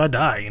 If I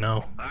die, you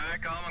know.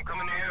 Alright, GaLm, I'm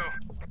coming to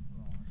you.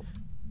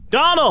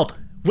 Donald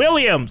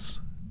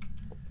Williams!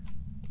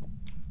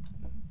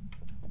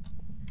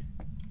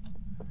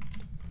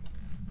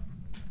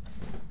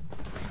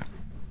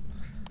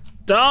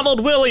 Donald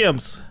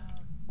Williams!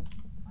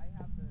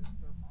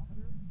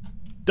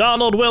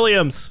 Donald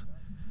Williams!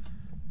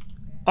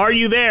 Are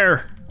you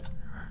there?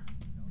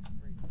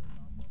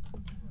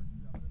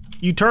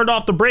 You turned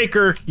off the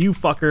breaker, you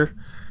fucker.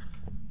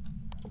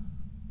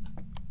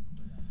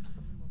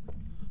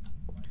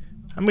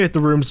 I'm gonna get the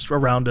rooms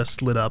around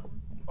us lit up.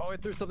 Oh, I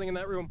threw something in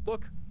that room.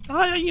 Look.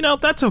 You know,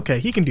 that's okay.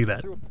 He can do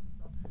that.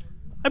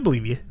 I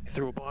believe you. I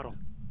threw a bottle.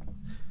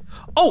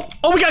 Oh,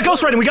 we got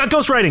ghostwriting. We got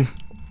ghostwriting.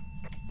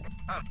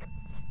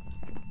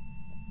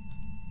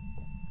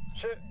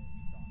 Shit.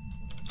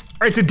 All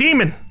right, it's a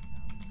demon.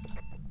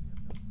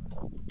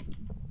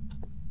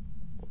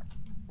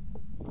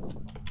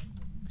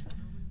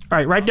 All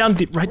right, right down.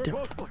 Right We're down.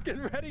 both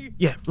fucking ready.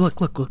 Yeah, look.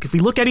 If we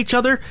look at each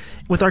other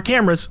with our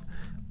cameras,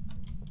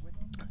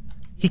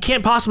 he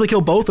can't possibly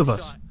kill both of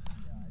us.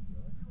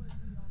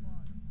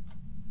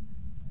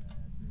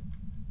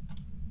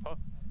 Huh?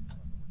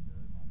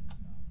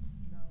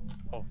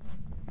 Oh.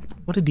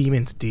 What do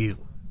demons do?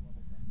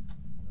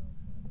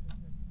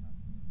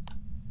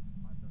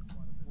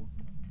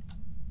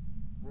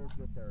 We'll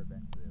get there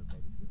eventually, okay?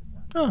 Just give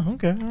it time. Oh,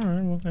 okay. All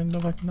right. Well, I know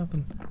like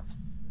nothing.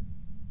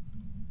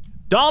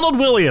 Donald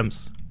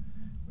Williams.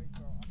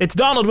 It's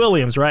Donald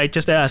Williams, right?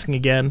 Just asking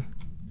again.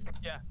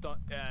 Yeah,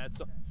 it's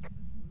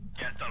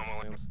Yes, Donald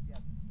Williams.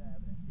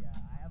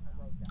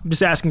 I'm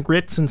just asking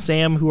Ritz and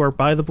Sam who are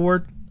by the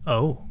board.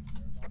 Oh.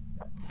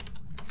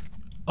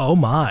 Oh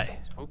my.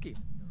 spooky.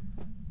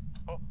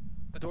 Oh,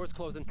 the door's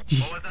closing. What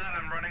was that?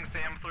 I'm running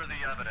Sam through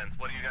the evidence.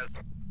 What do you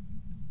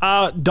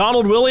guys...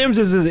 Donald Williams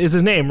is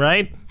his name,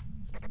 right?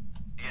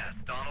 Yes,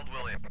 Donald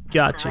Williams.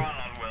 Gotcha.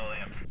 Ronald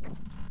Williams.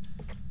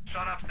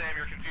 Shut up, Sam.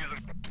 You're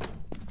confusing.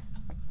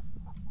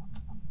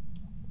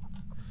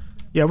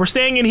 Yeah, we're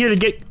staying in here to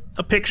get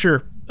a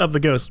picture of the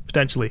ghost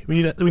potentially.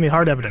 We need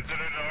hard evidence.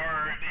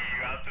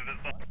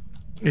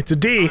 It's a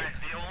D. The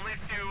only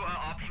two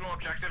optional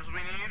objectives we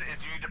need is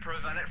you need to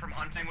prevent it from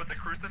hunting with the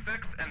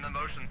crucifix and the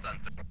motion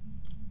sensor.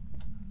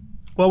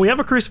 Well, we have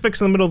a crucifix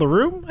in the middle of the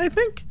room, I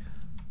think.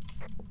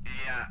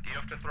 Yeah, you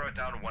have to throw it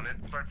down when it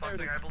starts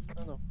hunting, I believe.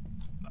 Oh, no.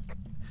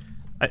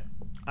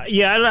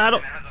 Yeah, I And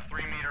don't. it has a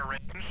 3-meter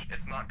range.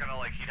 It's not gonna,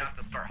 like, he'd have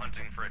to start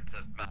hunting for it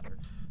to matter.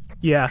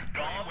 Yeah.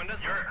 GaLm,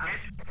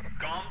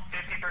 GaLm,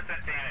 50%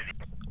 sanity.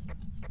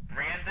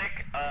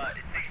 Ranzik,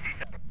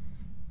 67.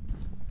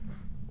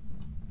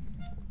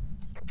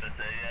 Just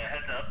a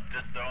heads up,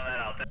 just throwing that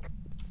out there.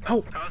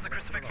 Oh, How does the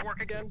crucifix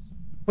work again?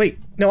 wait.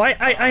 No, I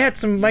had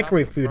some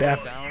microwave food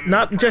after.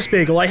 Not just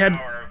bagel. I had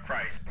Power of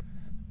Christ.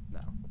 No.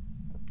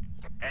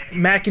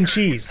 And mac and you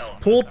cheese. tell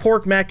 'em Pulled stuff.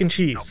 pork mac and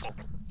cheese.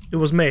 It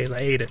was May's. I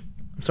ate it.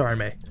 I'm sorry,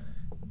 May.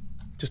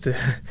 Just to.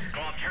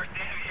 GaLm, your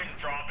sanity is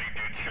dropping,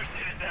 dude. Your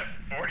shit is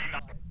at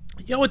 49.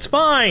 Yo, it's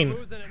fine.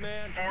 Losing it,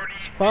 man. 40.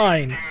 It's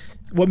fine.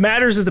 What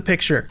matters is the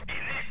picture. Is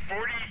it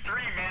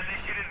 43, man?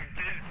 This shit is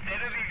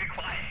steadily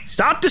declining.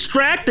 Stop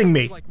distracting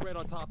me. Like right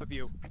on top of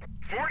you.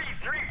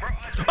 43, bro.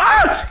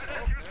 Ah!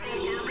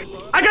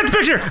 I got the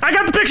picture. I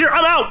got the picture.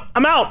 I'm out.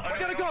 I'm out. We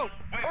gotta go.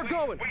 We're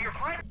going. Wait, you're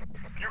climbing.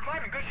 You're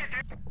climbing. Good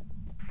shit, dude.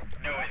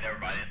 No, wait, never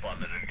mind. It's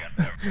plummeted again.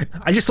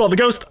 Never. I just saw the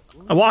ghost.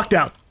 I walked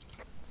out.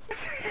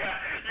 Yeah,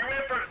 you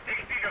went from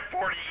 60 to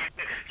 40.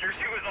 Your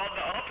shit was on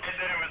the up, and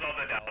then it was on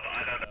the down.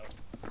 I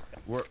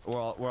don't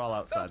know. We're all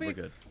outside. We're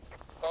good.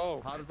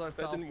 Oh, How does our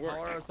that didn't work. how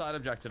are our side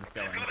objectives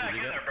going? Go Did back we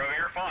in get- there, bro.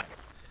 You're fine.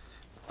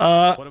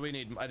 What do we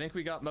need? I think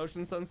we got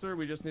motion sensor.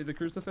 We just need the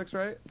crucifix,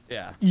 right?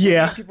 Yeah.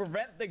 Yeah. To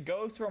prevent the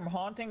ghost from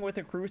haunting with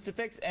a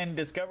crucifix and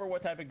discover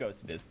what type of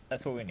ghost it is.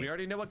 That's what we need. We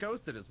already know what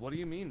ghost it is. What do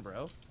you mean,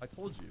 bro? I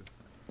told you.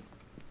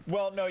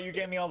 Well, no, you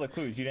gave me all the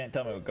clues. You didn't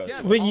tell me what ghost Yeah,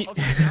 it but was. Well, you-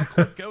 okay, now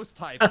click ghost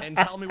type and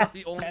tell me what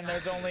the only. And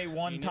there's only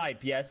one Genius. type.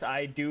 Yes,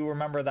 I do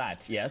remember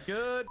that. Yes.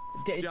 Good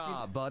D-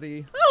 job,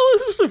 buddy. Oh,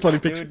 this is a funny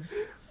picture. Dude,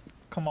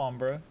 come on,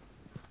 bro.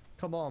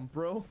 Come on,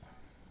 bro.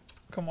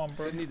 Come on,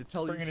 bro. Didn't need to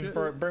tell you bring it in shit.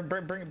 for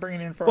bring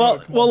it in for. Well,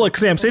 come well, on. look,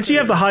 Sam. Since you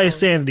have the highest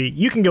sanity,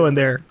 you can go in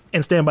there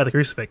and stand by the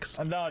crucifix.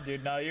 No,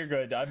 dude, no, you're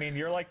good. I mean,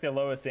 you're like the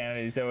lowest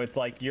sanity, so it's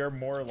like you're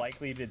more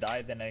likely to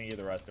die than any of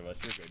the rest of us.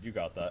 You're good. You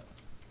got that.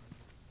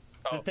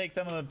 Just take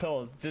some of the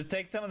pills. Just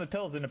take some of the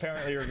pills, and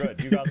apparently you're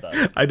good. You got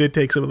that. I did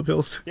take some of the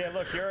pills. Yeah,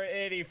 look, you're at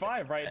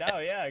 85 right now.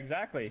 Yeah,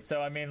 exactly.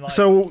 So I mean, like.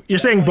 So you're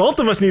saying both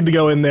of us need to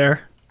go in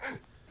there?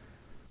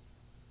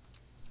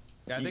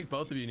 Yeah, I think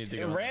both of you need to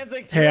go.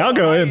 Ranzik, Hey, you're I'll the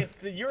go in.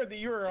 highest-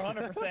 You're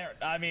 100%.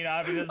 I mean,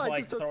 I would just I like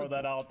just don't throw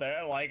that out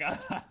there. Like,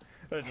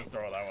 let's just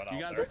throw that one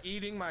You out guys there. are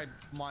eating my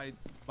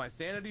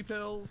sanity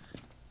pills.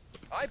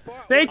 I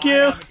bought. Thank I you.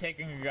 haven't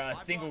taken a I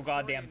single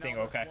brought goddamn three, thing.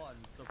 now there's Okay. one,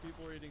 so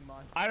people are eating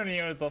mine. I don't even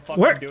know what the fuck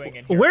Where- I'm doing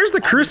in here. where's the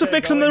I'm just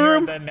crucifix gonna in go the here,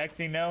 room? The next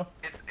thing you know,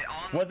 It's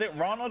on. was it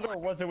Ronald or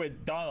was it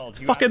with Donald?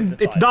 It's You have to fucking. It's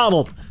decide.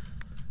 Donald.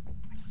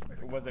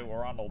 Was it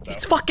Ronald though?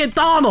 It's fucking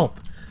Donald.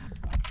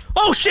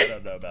 Oh I shit!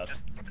 don't know about. Just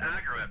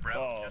aggro it, bro.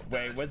 Oh Just,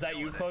 wait, was that kill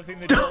you it. closing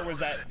the door? Or was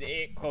that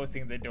it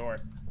closing the door?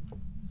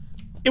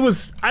 It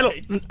was. I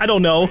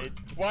don't know. Wait,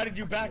 why did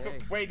you back up?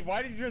 Wait,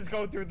 why did you just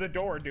go through the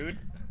door, dude?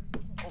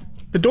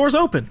 The door's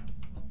open.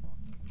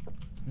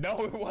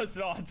 No, it was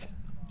not.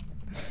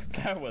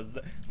 That was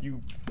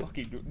you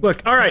fucking.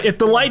 Look, all right. If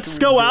the lights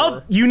go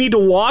out, you need to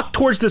walk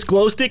towards this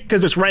glow stick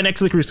because it's right next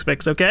to the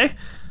crucifix. Okay?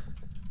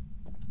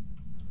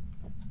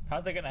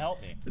 How's that gonna help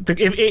me?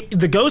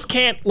 The ghost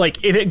can't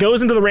like if it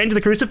goes into the range of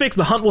the crucifix,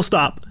 the hunt will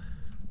stop.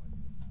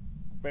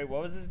 Wait,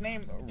 what was his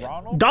name?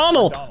 Ronald?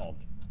 Donald. Donald.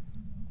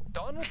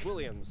 Donald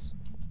Williams.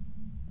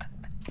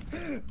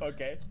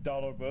 Okay,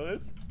 Donald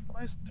Williams.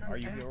 Are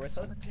you here with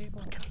us?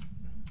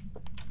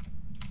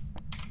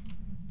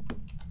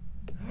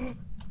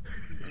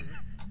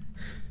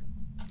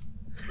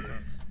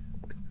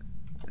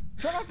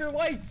 Turn off your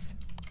lights!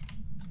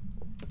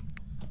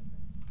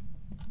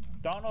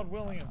 Donald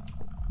Williams.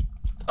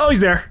 Oh, he's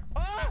there.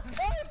 Ah!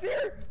 Oh, it's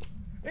here!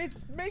 It's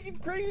making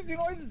crazy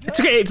noises. It's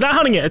okay. It's not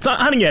hunting it. It's not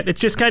hunting it. It's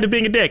just kind of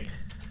being a dick.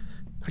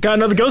 I got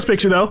another ghost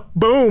picture though.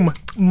 Boom.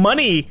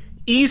 Money.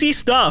 Easy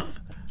stuff.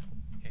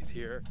 He's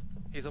here.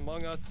 He's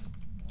among us.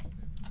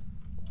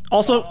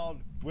 Also,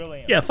 Donald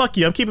Williams. yeah, fuck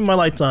you. I'm keeping my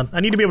lights on. I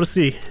need to be able to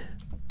see.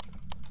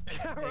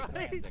 Yeah, right.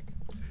 Ranzik.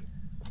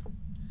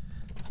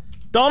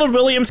 Donald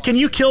Williams, can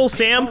you kill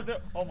Sam?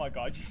 Oh my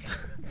god, you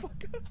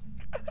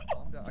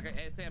Calm down. Okay,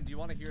 hey Sam, do you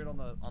want to hear it on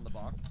the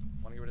box?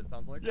 Want to hear what it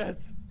sounds like?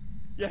 Yes.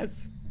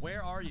 Yes.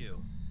 Where are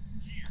you?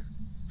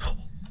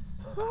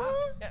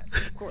 Yes,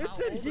 of course. It How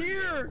said old are you?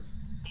 here.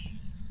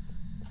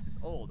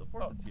 It's old. Of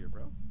course it's here,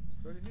 bro.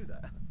 You already knew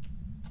that.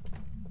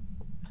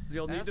 So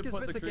you'll need Ask to if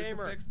put the it's a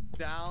gamer. crucifix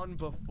down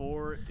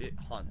before it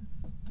hunts.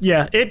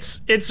 Yeah,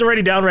 it's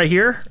already down right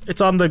here.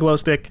 It's on the glow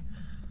stick.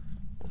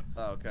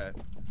 Oh, okay.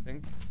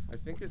 I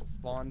think it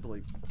spawned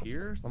like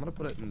here, so I'm gonna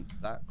put it in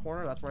that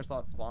corner. That's where I saw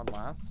it spawn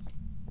last,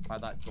 by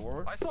that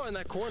door. I saw it in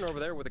that corner over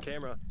there with the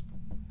camera.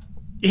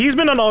 He's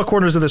been on all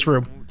corners of this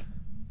room.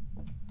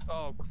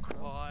 Oh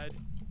God.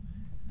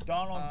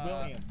 Donald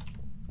Williams.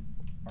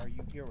 Are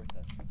you here with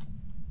us?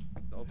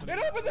 It's opening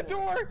Get open the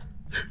door!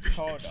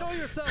 Oh, no. Show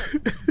yourself.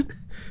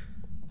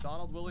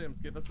 Donald Williams,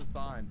 give us a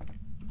sign.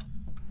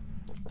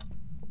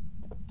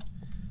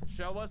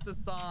 Show us a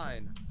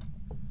sign.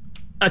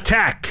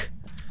 Attack.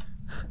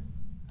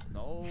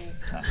 No,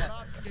 I'm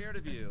not scared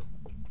of you.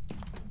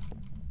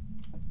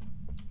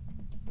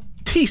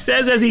 He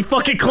says as he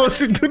fucking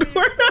closes the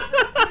door.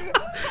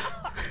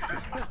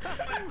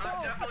 I'm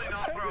definitely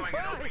not throwing it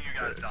hoping you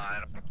guys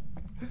die.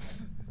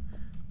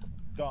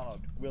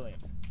 Donald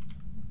Williams.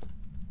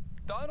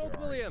 Donald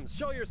Williams,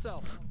 show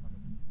yourself.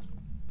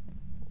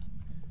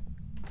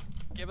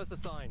 Give us a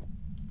sign.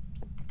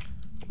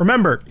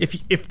 Remember,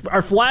 if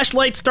our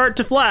flashlights start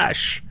to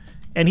flash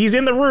and he's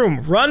in the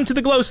room, run to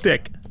the glow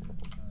stick.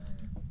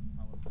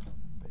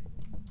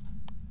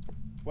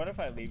 What if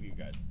I leave you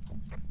guys?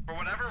 For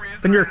whatever reason,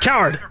 Then you're a I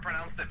coward. never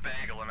pronounced it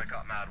bagel and I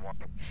got mad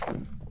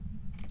one.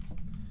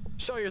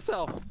 Show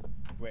yourself.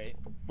 Wait.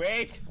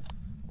 Wait!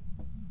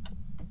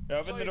 It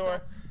opened Show the door.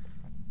 yourself.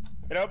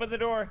 It opened the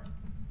door.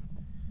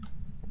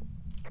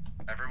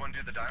 Everyone do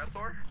the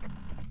dinosaur?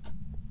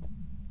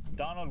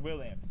 Donald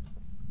Williams.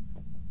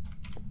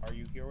 Are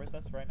you here with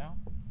us right now?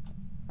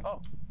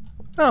 Oh.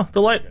 Oh,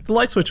 the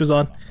light switch was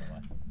on. Oh,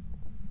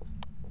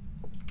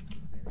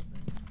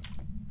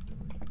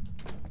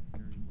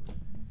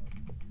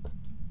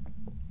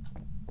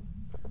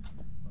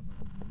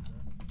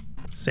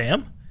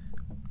 Sam?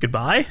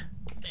 Goodbye?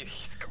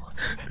 He's gone.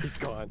 He's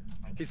gone.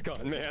 He's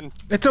gone, man.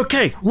 It's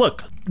okay.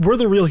 Look, we're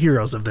the real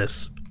heroes of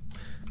this.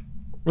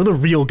 We're the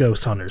real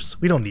ghost hunters.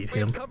 We don't need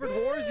him. We've covered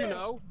wars, you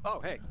know. Oh,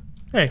 hey.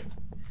 Hey.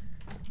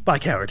 Bye,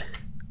 coward.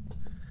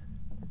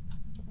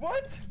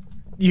 What?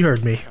 You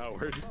heard me.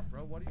 Coward. What's up,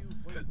 bro? Why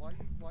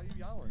are you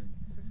yelling?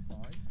 It's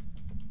fine.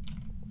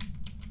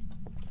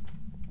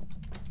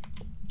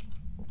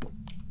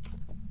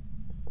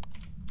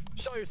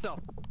 Show yourself.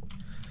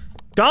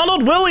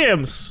 Donald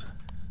Williams!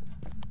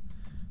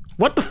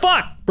 What the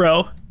fuck,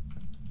 bro?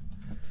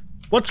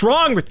 What's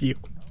wrong with you?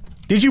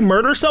 Did you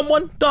murder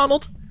someone,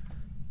 Donald?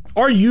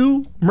 Are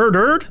you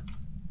murdered?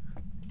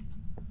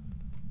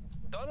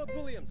 Donald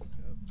Williams.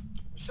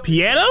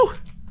 Piano?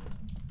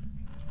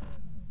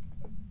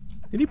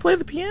 Did he play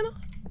the piano?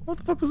 What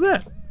the fuck was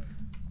that?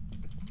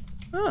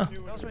 Oh.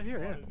 That was right here,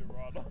 yeah.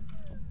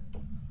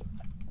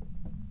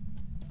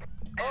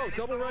 Oh,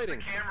 double writing.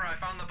 Camera, I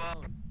found the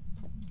bone.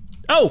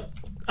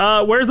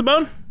 Oh, where's the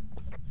bone?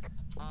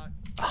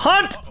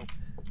 Hunt!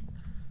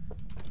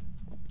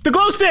 The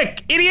glow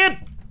stick, idiot!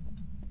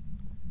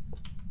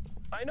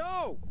 I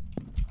know.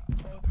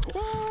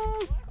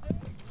 Oh,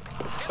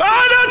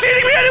 no, it's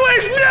eating me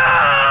anyways!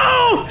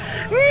 No!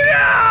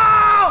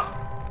 No!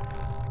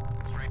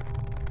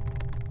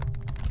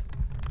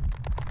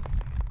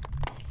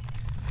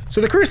 So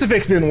the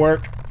crucifix didn't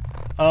work.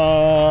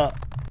 I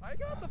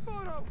got the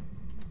photo.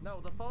 No,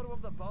 the photo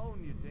of the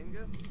bone, you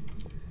dingus.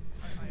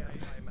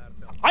 I'm out of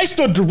film. I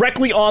stood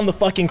directly on the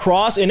fucking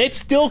cross and it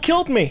still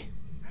killed me.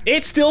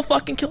 It still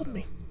fucking killed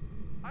me.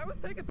 I was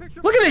taking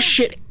pictures. Look at this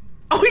shit.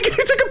 Oh, he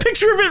took a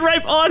picture of it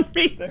right on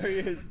me. There he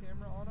is.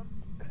 Camera on him.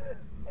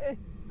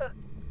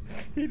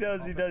 He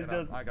does, he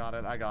does. I got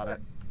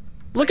it.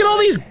 Look at all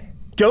these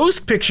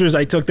ghost pictures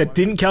I took that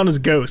didn't count as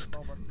ghost.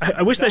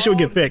 I wish that shit would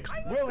get fixed.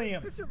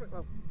 William,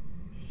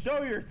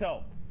 show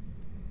yourself.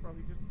 Bro,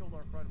 he just killed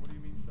our friend. What do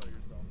you mean, show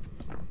yourself?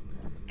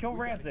 Kill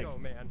Rancid. Go,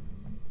 man.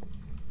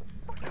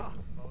 Photo of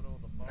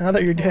the bone. Now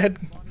that you're dead,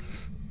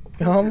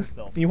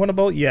 you want a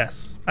bowl?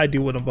 Yes, I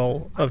do want a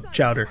bowl of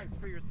chowder.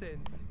 For your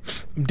sins.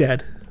 I'm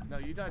dead. No,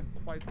 you died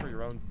twice for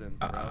your own sins,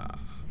 bro.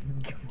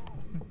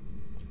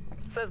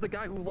 Says the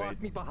guy who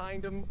locked me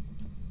behind him.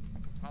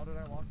 How did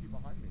I lock you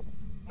behind me?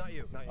 Not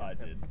you, not you. I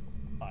did.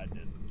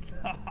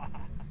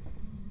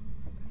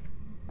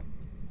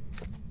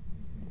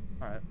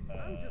 Alright.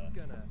 I'm just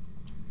gonna.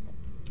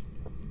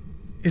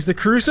 Is the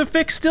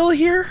crucifix still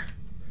here?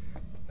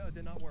 No, it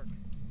did not work.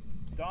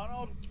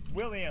 Donald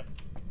Williams.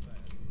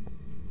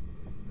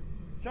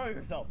 Show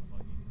yourself.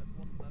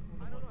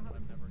 I don't know how to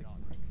never got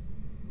it.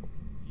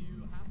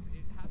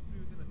 It has to be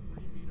within a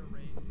 3-meter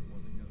range before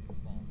the ghost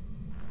falls.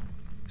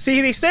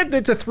 See, they said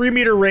it's a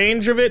 3-meter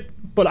range of it,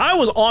 but I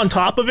was on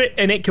top of it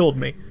and it killed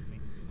me.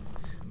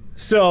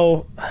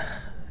 So,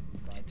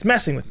 it's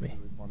messing with me.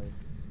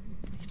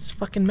 It's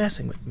fucking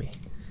messing with me.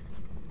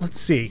 Let's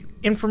see.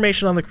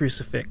 Information on the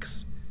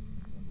crucifix.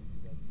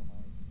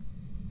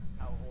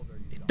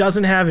 It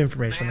doesn't have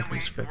information on the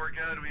crucifix. We're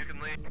good, we can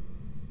leave.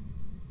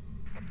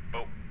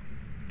 Oh,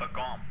 but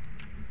GaLm.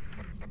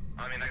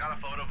 I mean, I got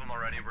a photo of him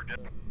already, we're good.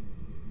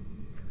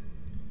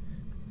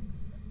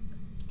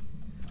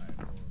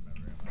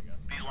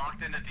 Be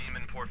locked into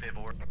demon, poor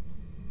Fable.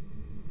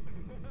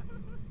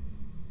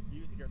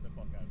 You scared the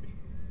fuck out of me.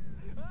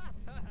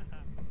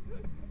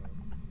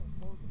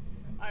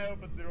 I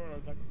opened the door and I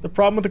was like, The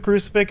problem with the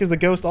crucifix is the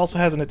ghost also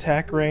has an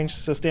attack range,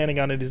 so standing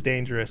on it is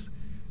dangerous.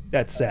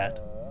 That's sad.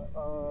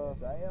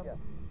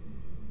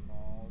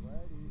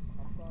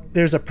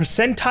 There's a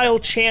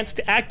percentile chance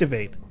to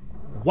activate.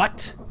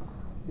 What?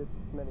 Get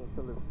many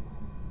salutes.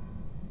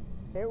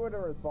 It would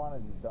have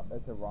responded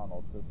to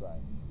Ronald this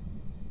time.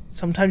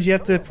 Sometimes you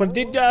have to put.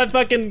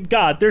 Fucking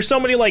God, there's so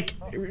many like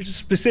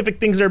specific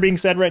things that are being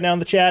said right now in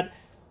the chat.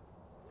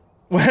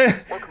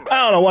 I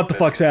don't know what the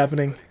fuck's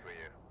happening.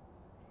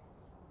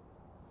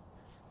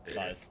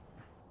 nice.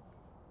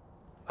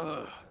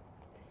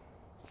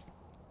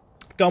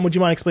 GaLm, would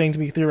you mind explaining to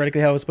me theoretically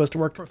how it's supposed to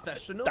work?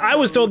 Professional? I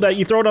was told that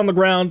you throw it on the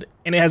ground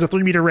and it has a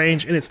 3-meter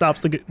range and it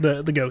stops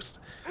the ghost.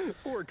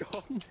 Poor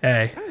gone.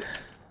 Hey,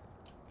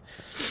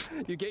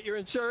 You get your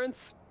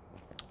insurance?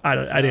 I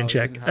didn't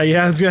check. didn't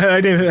have Yeah, I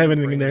didn't have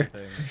anything in there.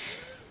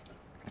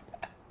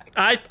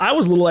 I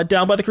was a little let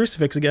down by the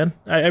crucifix again.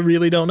 I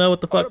really don't know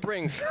what the I'm gonna fuck.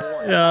 bring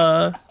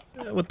 4.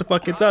 What the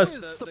fuck it does.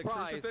 The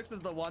Surprise. crucifix is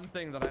the one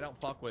thing that I don't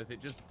fuck with.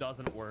 It just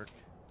doesn't work.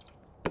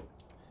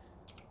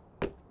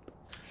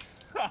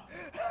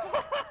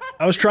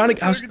 I was trying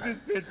to. Look at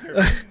this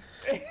picture.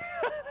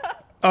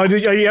 Oh,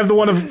 you have the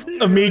one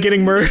of me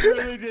getting He murdered?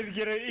 really did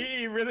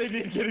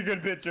get a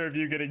good picture of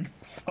you getting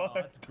Oh, fucked.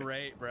 that's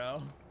great, bro.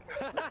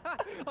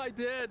 I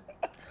did.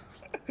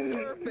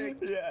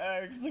 Perfect. Yeah,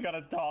 I actually got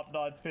a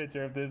top-notch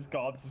picture of this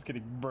GaLm just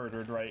getting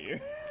murdered right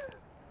here.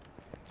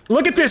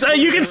 Look at this.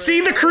 You can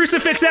see the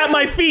crucifix at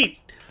my feet.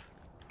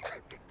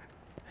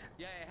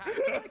 Yeah,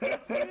 it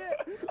has See it?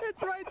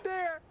 It's right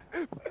there.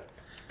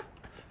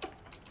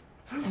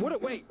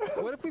 Wait,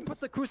 what if we put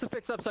the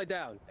crucifix upside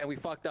down and we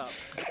fucked up?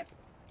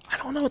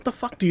 don't know what the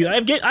fuck, dude.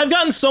 I've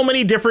gotten so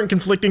many different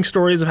conflicting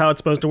stories of how it's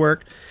supposed to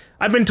work.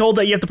 I've been told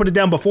that you have to put it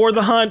down before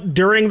the hunt,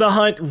 during the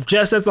hunt,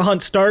 just as the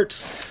hunt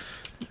starts.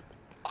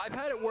 I've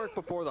had it work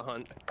before the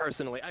hunt,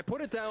 personally. I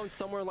put it down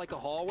somewhere like a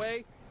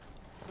hallway.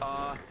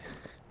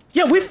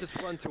 Yeah,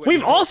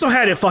 we've also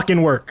had it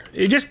fucking work.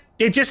 It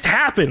just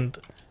happened.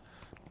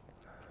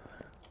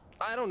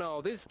 I don't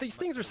know. These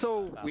things are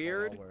so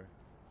weird.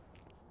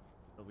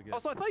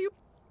 Also,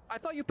 I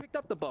thought you picked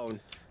up the bone.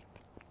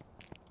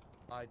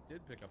 I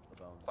did pick up the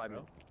bone. 5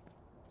 minutes.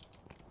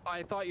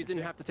 I thought you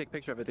didn't have to take a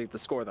picture of it to get the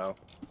score, though.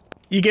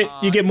 You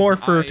get more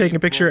for taking a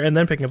picture and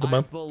then picking up the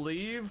bone. I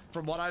believe,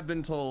 from what I've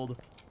been told,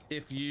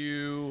 if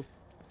you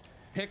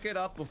pick it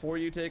up before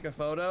you take a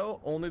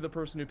photo, only the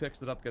person who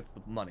picks it up gets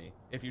the money.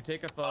 If you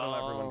take a photo,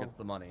 everyone gets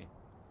the money.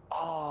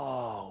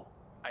 Oh,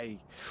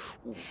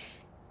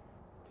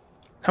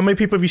 How many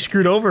people have you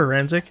screwed over,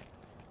 Ranzik?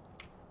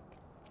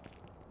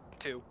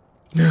 2.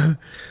 All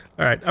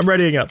right, I'm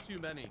readying up. Too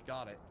many.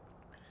 Got it.